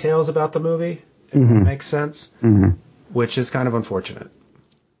plot details about the movie, if that makes sense, which is kind of unfortunate.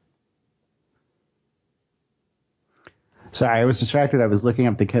 Sorry, I was distracted. I was looking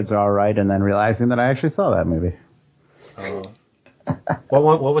up The Kids Are All Right and then realizing that I actually saw that movie.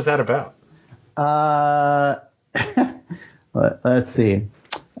 What was that about? Let's see.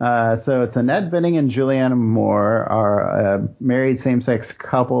 So it's Annette Bening and Julianne Moore are a married same-sex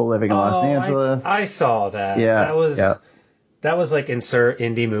couple living in Los Angeles. I saw that. Yeah, that was like insert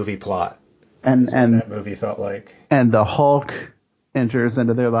indie movie plot. And that movie felt like. And the Hulk enters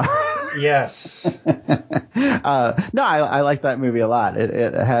into their life. Yes. No, I like that movie a lot.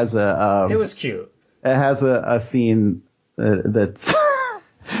 It has a. It was cute. It has a scene that's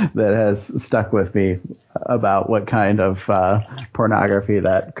that has stuck with me about what kind of pornography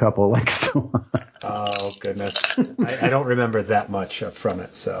that couple likes to watch. Oh goodness, I don't remember that much from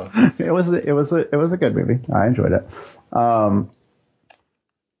it. So it was a good movie. I enjoyed it.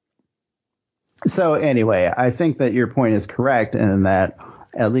 So anyway, I think that your point is correct in that,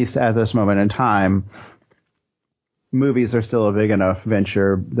 at least at this moment in time, movies are still a big enough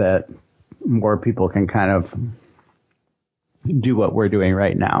venture that more people can kind of do what we're doing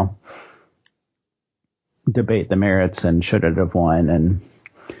right now. Debate the merits and should it have won and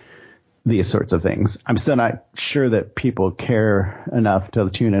these sorts of things. I'm still not sure that people care enough to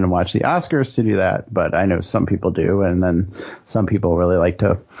tune in and watch the Oscars to do that, but I know some people do, and then some people really like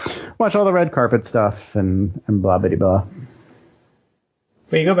to watch all the red carpet stuff and blah blah blah.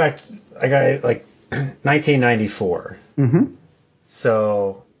 Well, you go back, I got like 1994.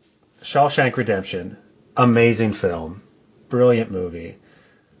 So Shawshank Redemption, amazing film, brilliant movie.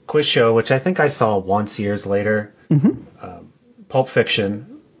 Quiz Show, which I think I saw once years later. Pulp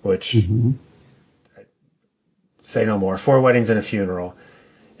Fiction, which say no more. 4 Weddings and a Funeral,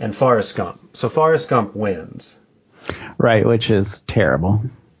 and Forrest Gump. So Forrest Gump wins. Right, which is terrible.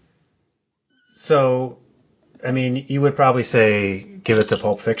 So, I mean, you would probably say give it to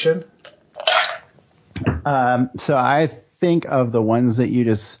Pulp Fiction? So I think of the ones that you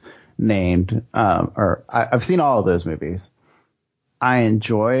just named, I've seen all of those movies. I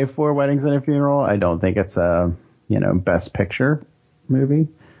enjoy 4 Weddings and a Funeral. I don't think it's a, best picture movie.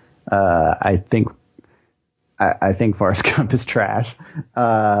 I think Forrest Gump is trash.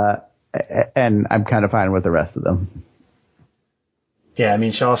 And I'm kind of fine with the rest of them. Yeah, I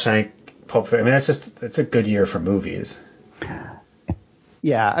mean, Shawshank, Pulp Fiction, I mean, it's a good year for movies.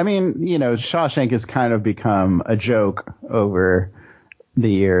 Yeah, I mean, Shawshank has kind of become a joke over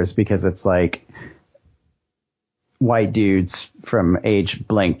the years because it's like white dudes from age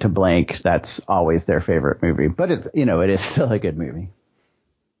blank to blank. That's always their favorite movie, but it is still a good movie.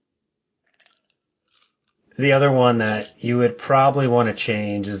 The other one that you would probably want to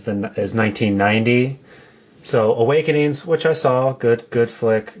change is 1990. So Awakenings, which I saw, good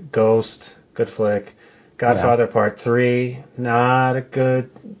flick. Ghost, good flick. Godfather Part 3, not a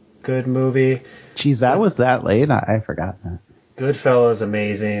good movie. Geez, that was that late? I forgot that. Goodfellas,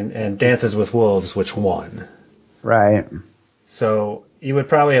 amazing. And Dances with Wolves, which won. Right. So you would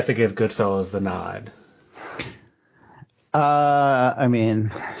probably have to give Goodfellas the nod. I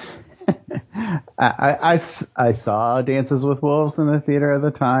mean, I saw Dances with Wolves in the theater at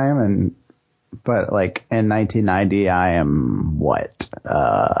the time, but like in 1990, I am what?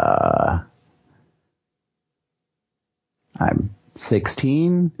 I'm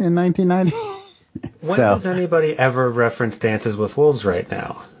 16 in 1990. When does anybody ever reference Dances with Wolves right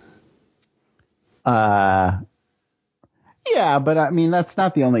now? Yeah, but I mean, that's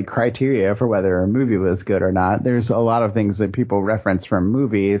not the only criteria for whether a movie was good or not. There's a lot of things that people reference from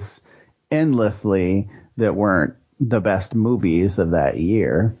movies endlessly that weren't the best movies of that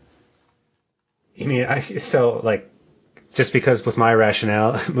year. You mean, just because with my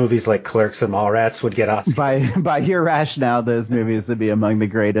rationale, movies like Clerks and Mallrats would get Oscars. By your rationale, those movies would be among the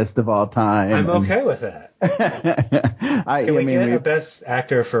greatest of all time. I'm okay with that. Can we get a Best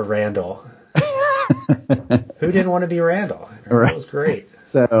Actor for Randall? Who didn't want to be Randall? That was great.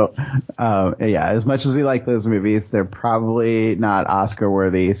 So, yeah, as much as we like those movies, they're probably not Oscar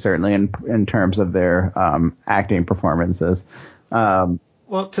worthy, certainly in terms of their acting performances.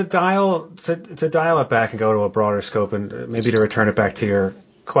 Well, to dial it back and go to a broader scope, and maybe to return it back to your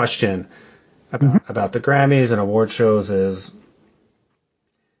question about the Grammys and award shows, is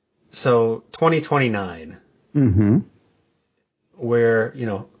so 2029, we're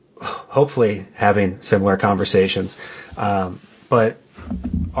hopefully having similar conversations, but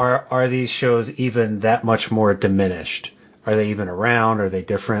are these shows even that much more diminished? Are they even around? Are they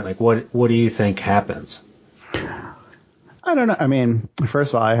different? Like, what do you think happens? I don't know. I mean,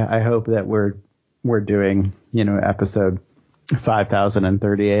 first of all, I hope that we're doing, episode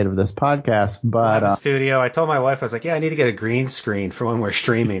 5038 of this podcast, but the studio. I told my wife, I was like, yeah, I need to get a green screen for when we're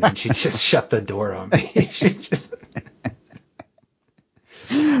streaming, and she just shut the door on me. She just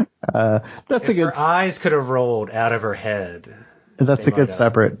that's a good. Her eyes could have rolled out of her head. That's a good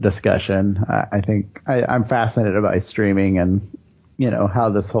separate discussion. I think I'm fascinated by streaming and how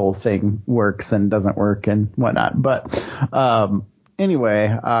this whole thing works and doesn't work and whatnot. But anyway,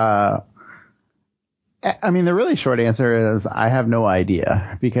 I mean, the really short answer is I have no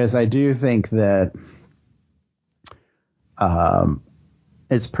idea, because I do think that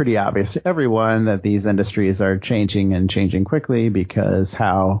it's pretty obvious to everyone that these industries are changing and changing quickly, because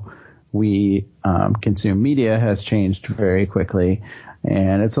how we consume media has changed very quickly.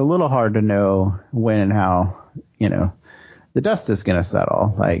 And it's a little hard to know when and how, the dust is going to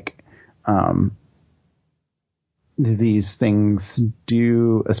settle. Like, these things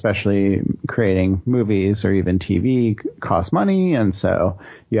do, especially creating movies or even TV, cost money. And so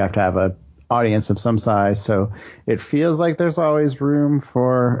you have to have a audience of some size. So it feels like there's always room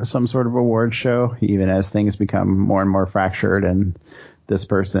for some sort of award show, even as things become more and more fractured. And this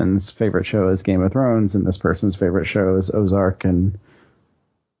person's favorite show is Game of Thrones, and this person's favorite show is Ozark. And,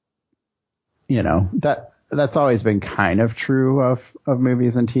 that's always been kind of true of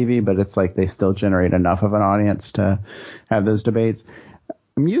movies and TV, but it's like they still generate enough of an audience to have those debates.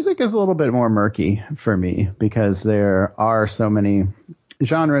 Music is a little bit more murky for me, because there are so many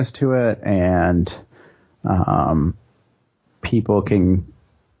genres to it, and people can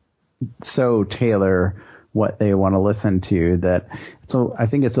so tailor what they want to listen to that I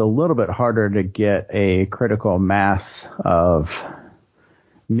think it's a little bit harder to get a critical mass of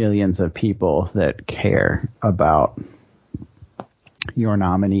millions of people that care about your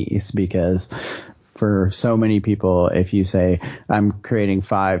nominees, because for so many people, if you say I'm creating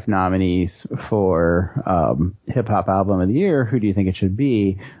 5 nominees for hip hop album of the year, who do you think it should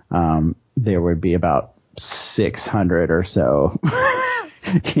be? There would be about 600 or so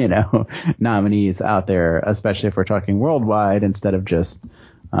nominees out there, especially if we're talking worldwide instead of just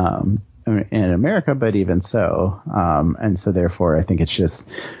in America, but even so. And so therefore, I think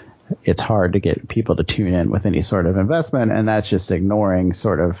it's hard to get people to tune in with any sort of investment. And that's just ignoring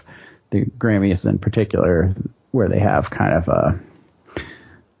sort of the Grammys in particular, where they have kind of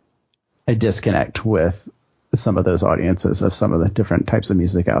a disconnect with some of those audiences of some of the different types of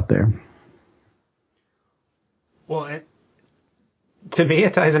music out there. Well, to me,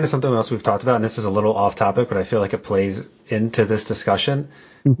 it ties into something else we've talked about, and this is a little off topic, but I feel like it plays into this discussion,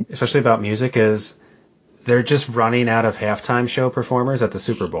 especially about music, is they're just running out of halftime show performers at the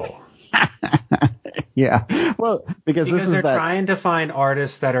Super Bowl. Yeah. Well, because they're trying to find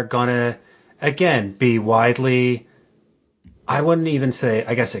artists that are going to, again, be widely, I wouldn't even say,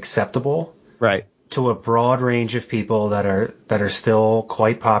 I guess, acceptable. Right. To a broad range of people that are still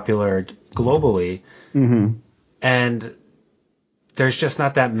quite popular globally. Mm-hmm. And there's just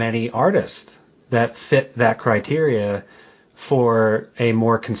not that many artists that fit that criteria for a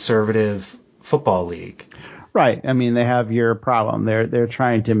more conservative football league. Right. I mean, they have your problem. They're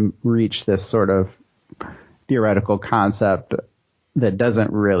trying to reach this sort of theoretical concept that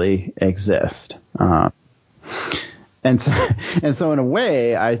doesn't really exist. And so in a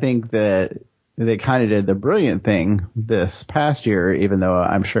way, I think that they kind of did the brilliant thing this past year, even though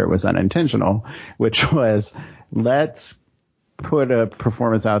I'm sure it was unintentional, which was, let's put a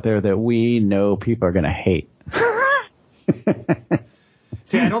performance out there that we know people are going to hate.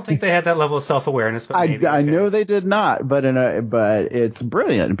 See, I don't think they had that level of self-awareness, but maybe, I know they did not, but it's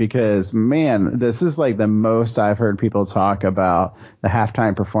brilliant, because, man, this is like the most I've heard people talk about the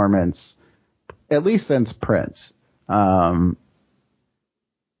halftime performance, at least since Prince.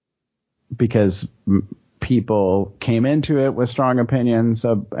 Because people came into it with strong opinions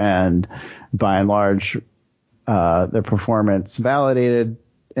and by and large, the performance validated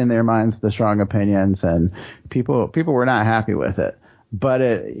in their minds the strong opinions, and people were not happy with it. But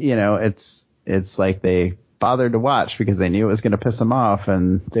it's like they bothered to watch because they knew it was going to piss them off,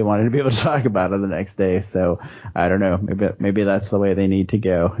 and they wanted to be able to talk about it the next day. So I don't know, maybe that's the way they need to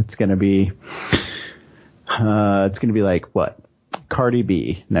go. It's going to be like what, Cardi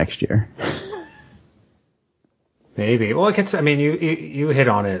B next year. Maybe. Well, you hit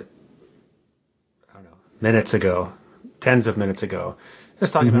on it, I don't know, minutes ago, tens of minutes ago.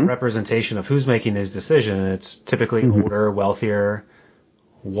 Just talking about representation of who's making these decisions. It's typically older, wealthier,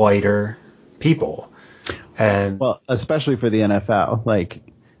 whiter people. And well, especially for the NFL, like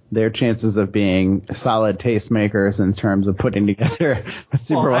their chances of being solid tastemakers in terms of putting together a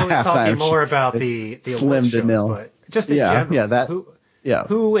Super Bowl halftime. I was talking more about the slim to nil. But just in general.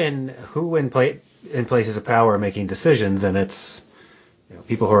 Who in places of power are making decisions, and it's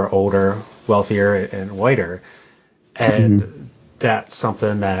people who are older, wealthier, and whiter, and that's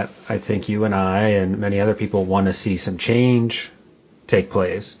something that I think you and I and many other people want to see some change take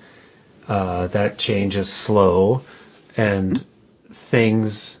place. That change is slow, and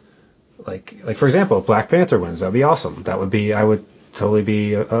things like for example, Black Panther wins. That'd be awesome. I would totally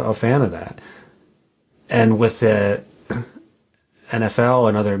be a fan of that. And with the NFL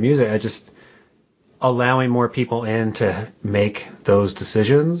and other music, I just allowing more people in to make those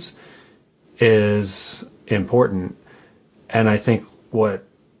decisions is important. And I think what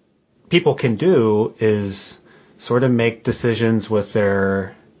people can do is sort of make decisions with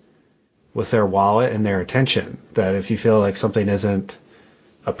their wallet and their attention. That if you feel like something isn't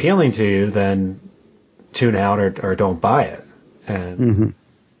appealing to you, then tune out or don't buy it.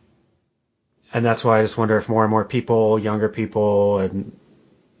 And that's why I just wonder if more and more people, younger people and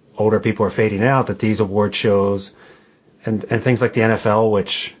older people, are fading out, that these award shows and things like the NFL,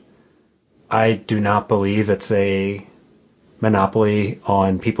 which I do not believe it's a monopoly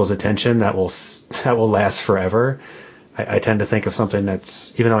on people's attention that will last forever. I tend to think of something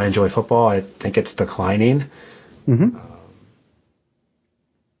that's, even though I enjoy football, I think it's declining.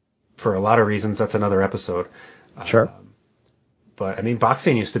 For a lot of reasons. That's another episode. Sure. But I mean,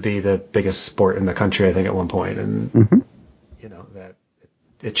 boxing used to be the biggest sport in the country, I think, at one point, and that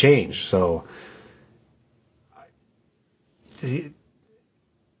it changed. So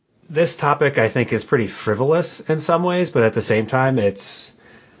this topic, I think, is pretty frivolous in some ways, but at the same time,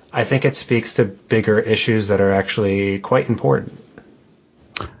 I think it speaks to bigger issues that are actually quite important.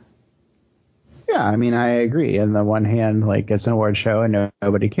 Yeah, I mean, I agree. On the one hand, like, it's an award show and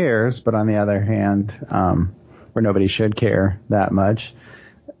nobody cares, but on the other hand, where nobody should care that much,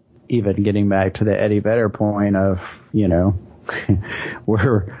 even getting back to the Eddie Vedder point of,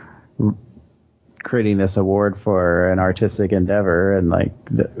 we're creating this award for an artistic endeavor, and like,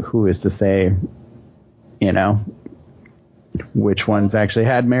 who is to say, which ones actually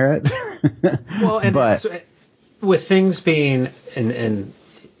had merit? Well, and with things being, and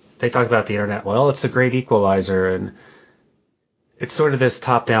they talk about the internet, well, it's a great equalizer, and it's sort of this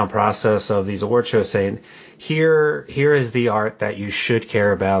top-down process of these award shows saying, here is the art that you should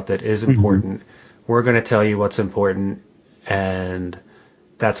care about, that is important. We're going to tell you what's important, and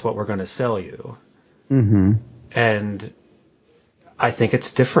that's what we're going to sell you. And I think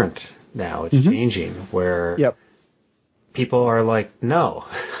it's different now. It's changing, where people are like, no,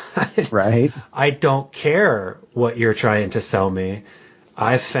 right? I don't care what you're trying to sell me.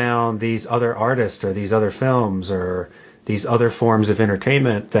 I've found these other artists or these other films or these other forms of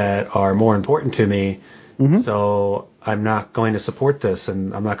entertainment that are more important to me. So I'm not going to support this,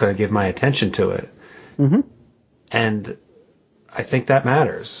 and I'm not going to give my attention to it. And I think that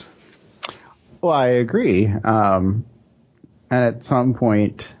matters. Well, I agree. And at some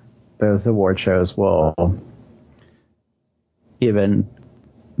point, those award shows will, even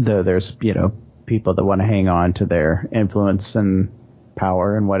though there's, people that want to hang on to their influence and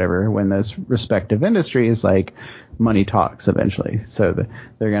power and whatever, when those respective industries, like, money talks eventually. So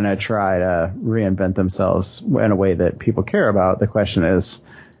they're going to try to reinvent themselves in a way that people care about. The question is,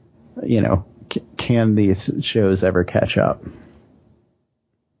 can these shows ever catch up?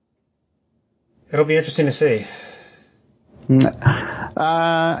 It'll be interesting to see. Yeah,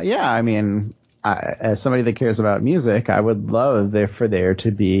 I mean, as somebody that cares about music, I would love for there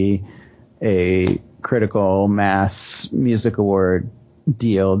to be a critical mass music award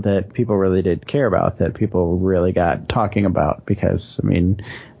deal that people really did care about, that people really got talking about. Because, I mean,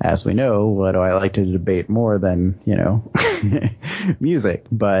 as we know, what do I like to debate more than, music?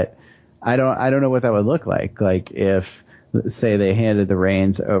 But I don't know what that would look like. Like, if say they handed the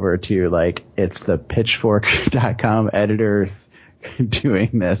reins over to like it's the Pitchfork.com editors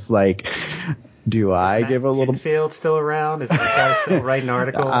doing this, like, do I give a little? Penfield still around? Is that guy still writing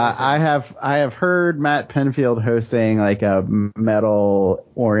articles? I have heard Matt Penfield hosting like a metal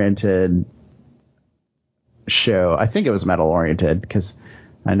oriented show. I think it was metal oriented because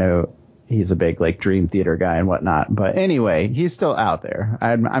I know he's a big like Dream Theater guy and whatnot. But anyway, he's still out there.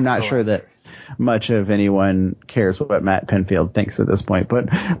 I'm not sure that much of anyone cares what Matt Penfield thinks at this point. But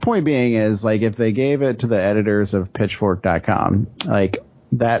point being is, like, if they gave it to the editors of Pitchfork.com, like,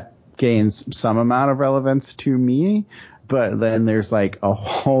 that gains some amount of relevance to me. But then there's like a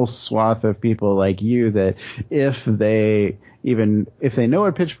whole swath of people like you that if they know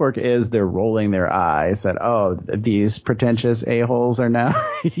what Pitchfork is, they're rolling their eyes that, oh, these pretentious a-holes are now,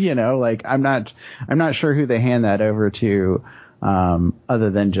 like, I'm not sure who they hand that over to, other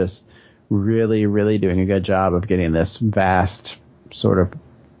than just really, really doing a good job of getting this vast sort of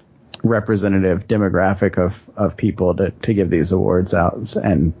representative demographic of people to give these awards out.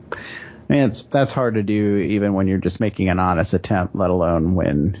 And man, that's hard to do even when you're just making an honest attempt, let alone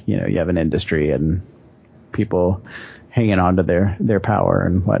when, you have an industry and people hanging on to their power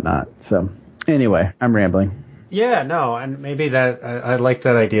and whatnot. So anyway, I'm rambling. Yeah, no, and maybe that I like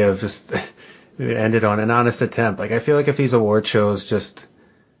that idea of just maybe end it on an honest attempt. Like, I feel like if these award shows just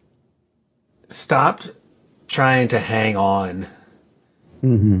stopped trying to hang on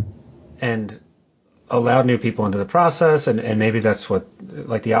and allowed new people into the process, and maybe that's what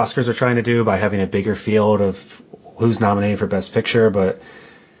like the Oscars are trying to do by having a bigger field of who's nominated for Best Picture, but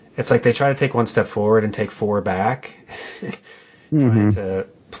it's like they try to take one step forward and take four back, trying to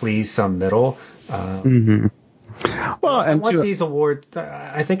please some middle. Well, I want these awards.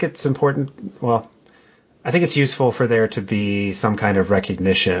 I think it's important. Well, I think it's useful for there to be some kind of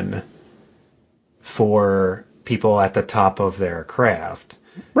recognition for people at the top of their craft.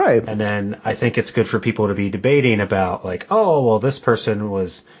 Right. And then I think it's good for people to be debating about, like, oh, well, this person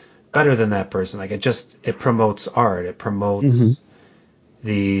was better than that person. Like, it promotes art. It promotes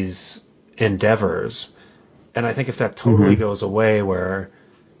these endeavors. And I think if that totally goes away, where,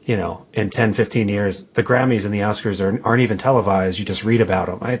 in 10, 15 years, the Grammys and the Oscars aren't even televised, you just read about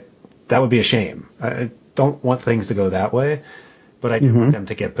them, that would be a shame. I don't want things to go that way, but I do want them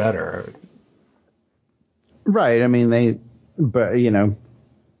to get better. Right. I mean,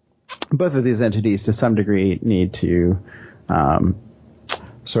 both of these entities to some degree need to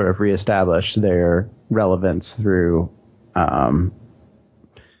sort of reestablish their relevance through, I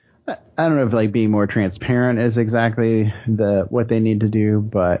don't know if like being more transparent is exactly what they need to do,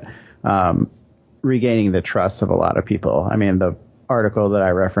 but regaining the trust of a lot of people. I mean, the article that I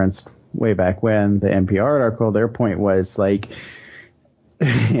referenced way back when, the NPR article, their point was like,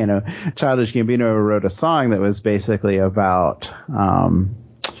 Childish Gambino wrote a song that was basically about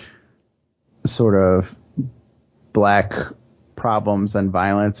sort of black problems and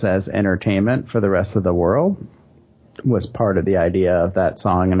violence as entertainment for the rest of the world, was part of the idea of that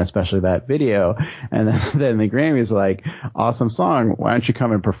song and especially that video. And then the Grammys like, awesome song, why don't you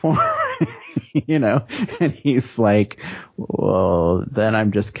come and perform? And he's like, well, then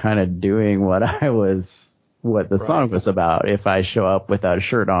I'm just kind of doing what the song was about if I show up without a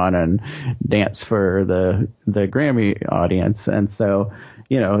shirt on and dance for the Grammy audience. And so,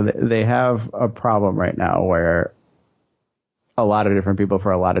 they have a problem right now where a lot of different people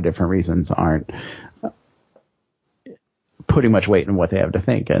for a lot of different reasons aren't putting much weight in what they have to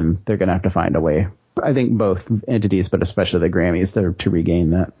think, and they're going to have to find a way, I think both entities, but especially the Grammys, to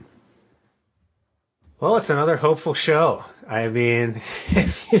regain that. Well, it's another hopeful show. I mean,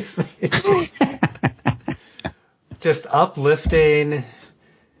 just uplifting.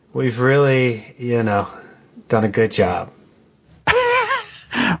 We've really, done a good job.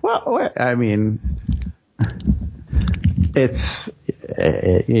 Well, I mean,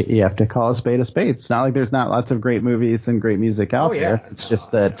 you have to call a spade a spade. It's not like there's not lots of great movies and great music out there. It's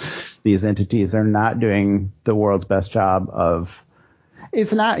just that these entities are not doing the world's best job of.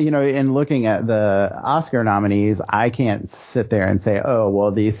 It's not, in looking at the Oscar nominees, I can't sit there and say, oh,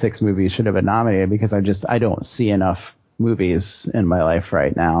 well, these 6 movies should have been nominated, because I don't see enough movies in my life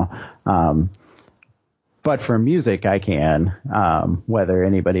right now. But for music, I can, whether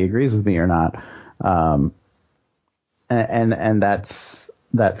anybody agrees with me or not. And that's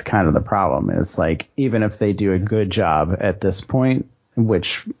kind of the problem, is like, even if they do a good job at this point,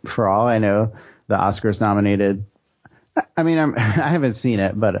 which for all I know, the Oscars nominated, I mean, I haven't seen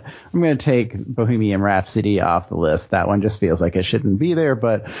it, but I'm going to take Bohemian Rhapsody off the list. That one just feels like it shouldn't be there.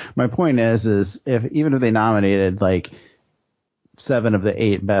 But my point is even if they nominated like 7 of the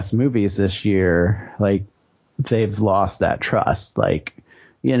 8 best movies this year, like, they've lost that trust. Like,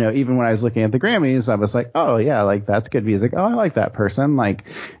 you know, even when I was looking at the Grammys, I was like, oh yeah, like that's good music. Oh, I like that person. Like,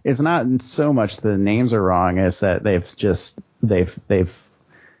 it's not so much the names are wrong as that they've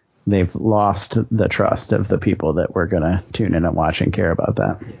lost the trust of the people that were going to tune in and watch and care about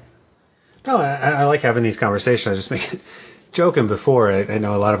that. No, I like having these conversations. I just make joking before. I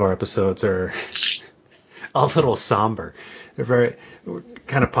know a lot of our episodes are a little somber. We're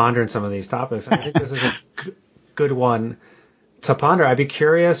kind of pondering some of these topics. I think this is a good one to ponder. I'd be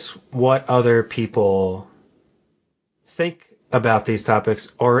curious what other people think about these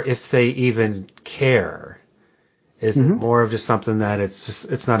topics, or if they even care. Is it more of just something that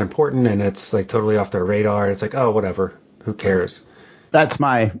it's not important and it's like totally off their radar? It's like, oh, whatever, who cares? That's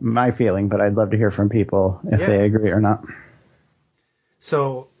my feeling, but I'd love to hear from people if they agree or not.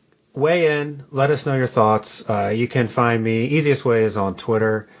 So weigh in, let us know your thoughts. You can find me. Easiest way is on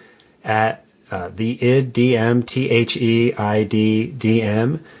Twitter at the IDDM,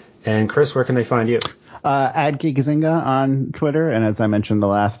 THEIDDM. And Chris, where can they find you? At Geekzinga on Twitter, and as I mentioned the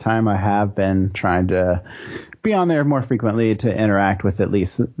last time, I have been trying to be on there more frequently to interact with at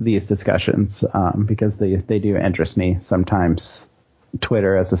least these discussions, because they do interest me. Sometimes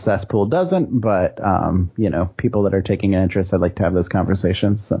Twitter as a cesspool doesn't, but you know, people that are taking an interest, I'd like to have those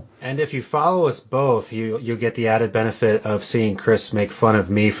conversations. So. And if you follow us both, you get the added benefit of seeing Chris make fun of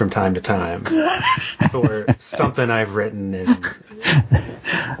me from time to time for something I've written.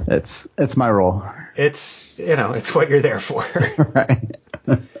 It's my role. It's, you know, it's what you're there for. Right.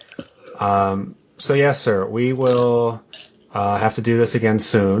 So yes, sir, we will have to do this again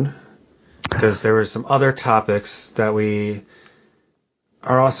soon, because there were some other topics that we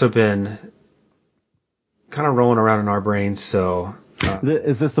are also been kind of rolling around in our brains. So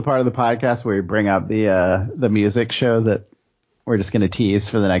is this the part of the podcast where you bring up the music show that we're just going to tease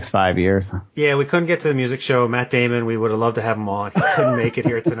for the next 5 years? Yeah, we couldn't get to the music show. Matt Damon, we would have loved to have him on. He couldn't make it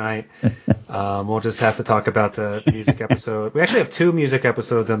here tonight. We'll just have to talk about the music episode. We actually have 2 music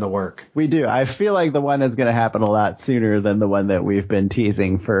episodes in the work. We do. I feel like the one is going to happen a lot sooner than the one that we've been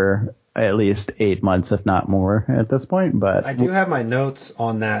teasing for at least 8 months, if not more at this point. But I do have my notes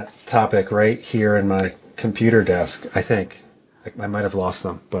on that topic right here in my computer desk, I think. I might have lost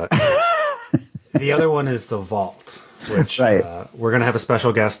them, but the other one is The Vault, which we're going to have a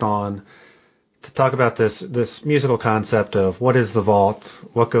special guest on to talk about this musical concept of what is the vault,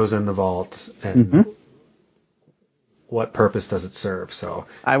 what goes in the vault, and what purpose does it serve. So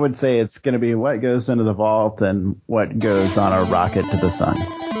I would say it's going to be what goes into the vault and what goes on a rocket to the sun.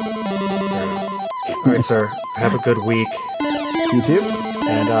 All right, sir. Have a good week. You too.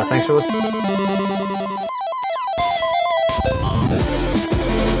 And thanks for listening.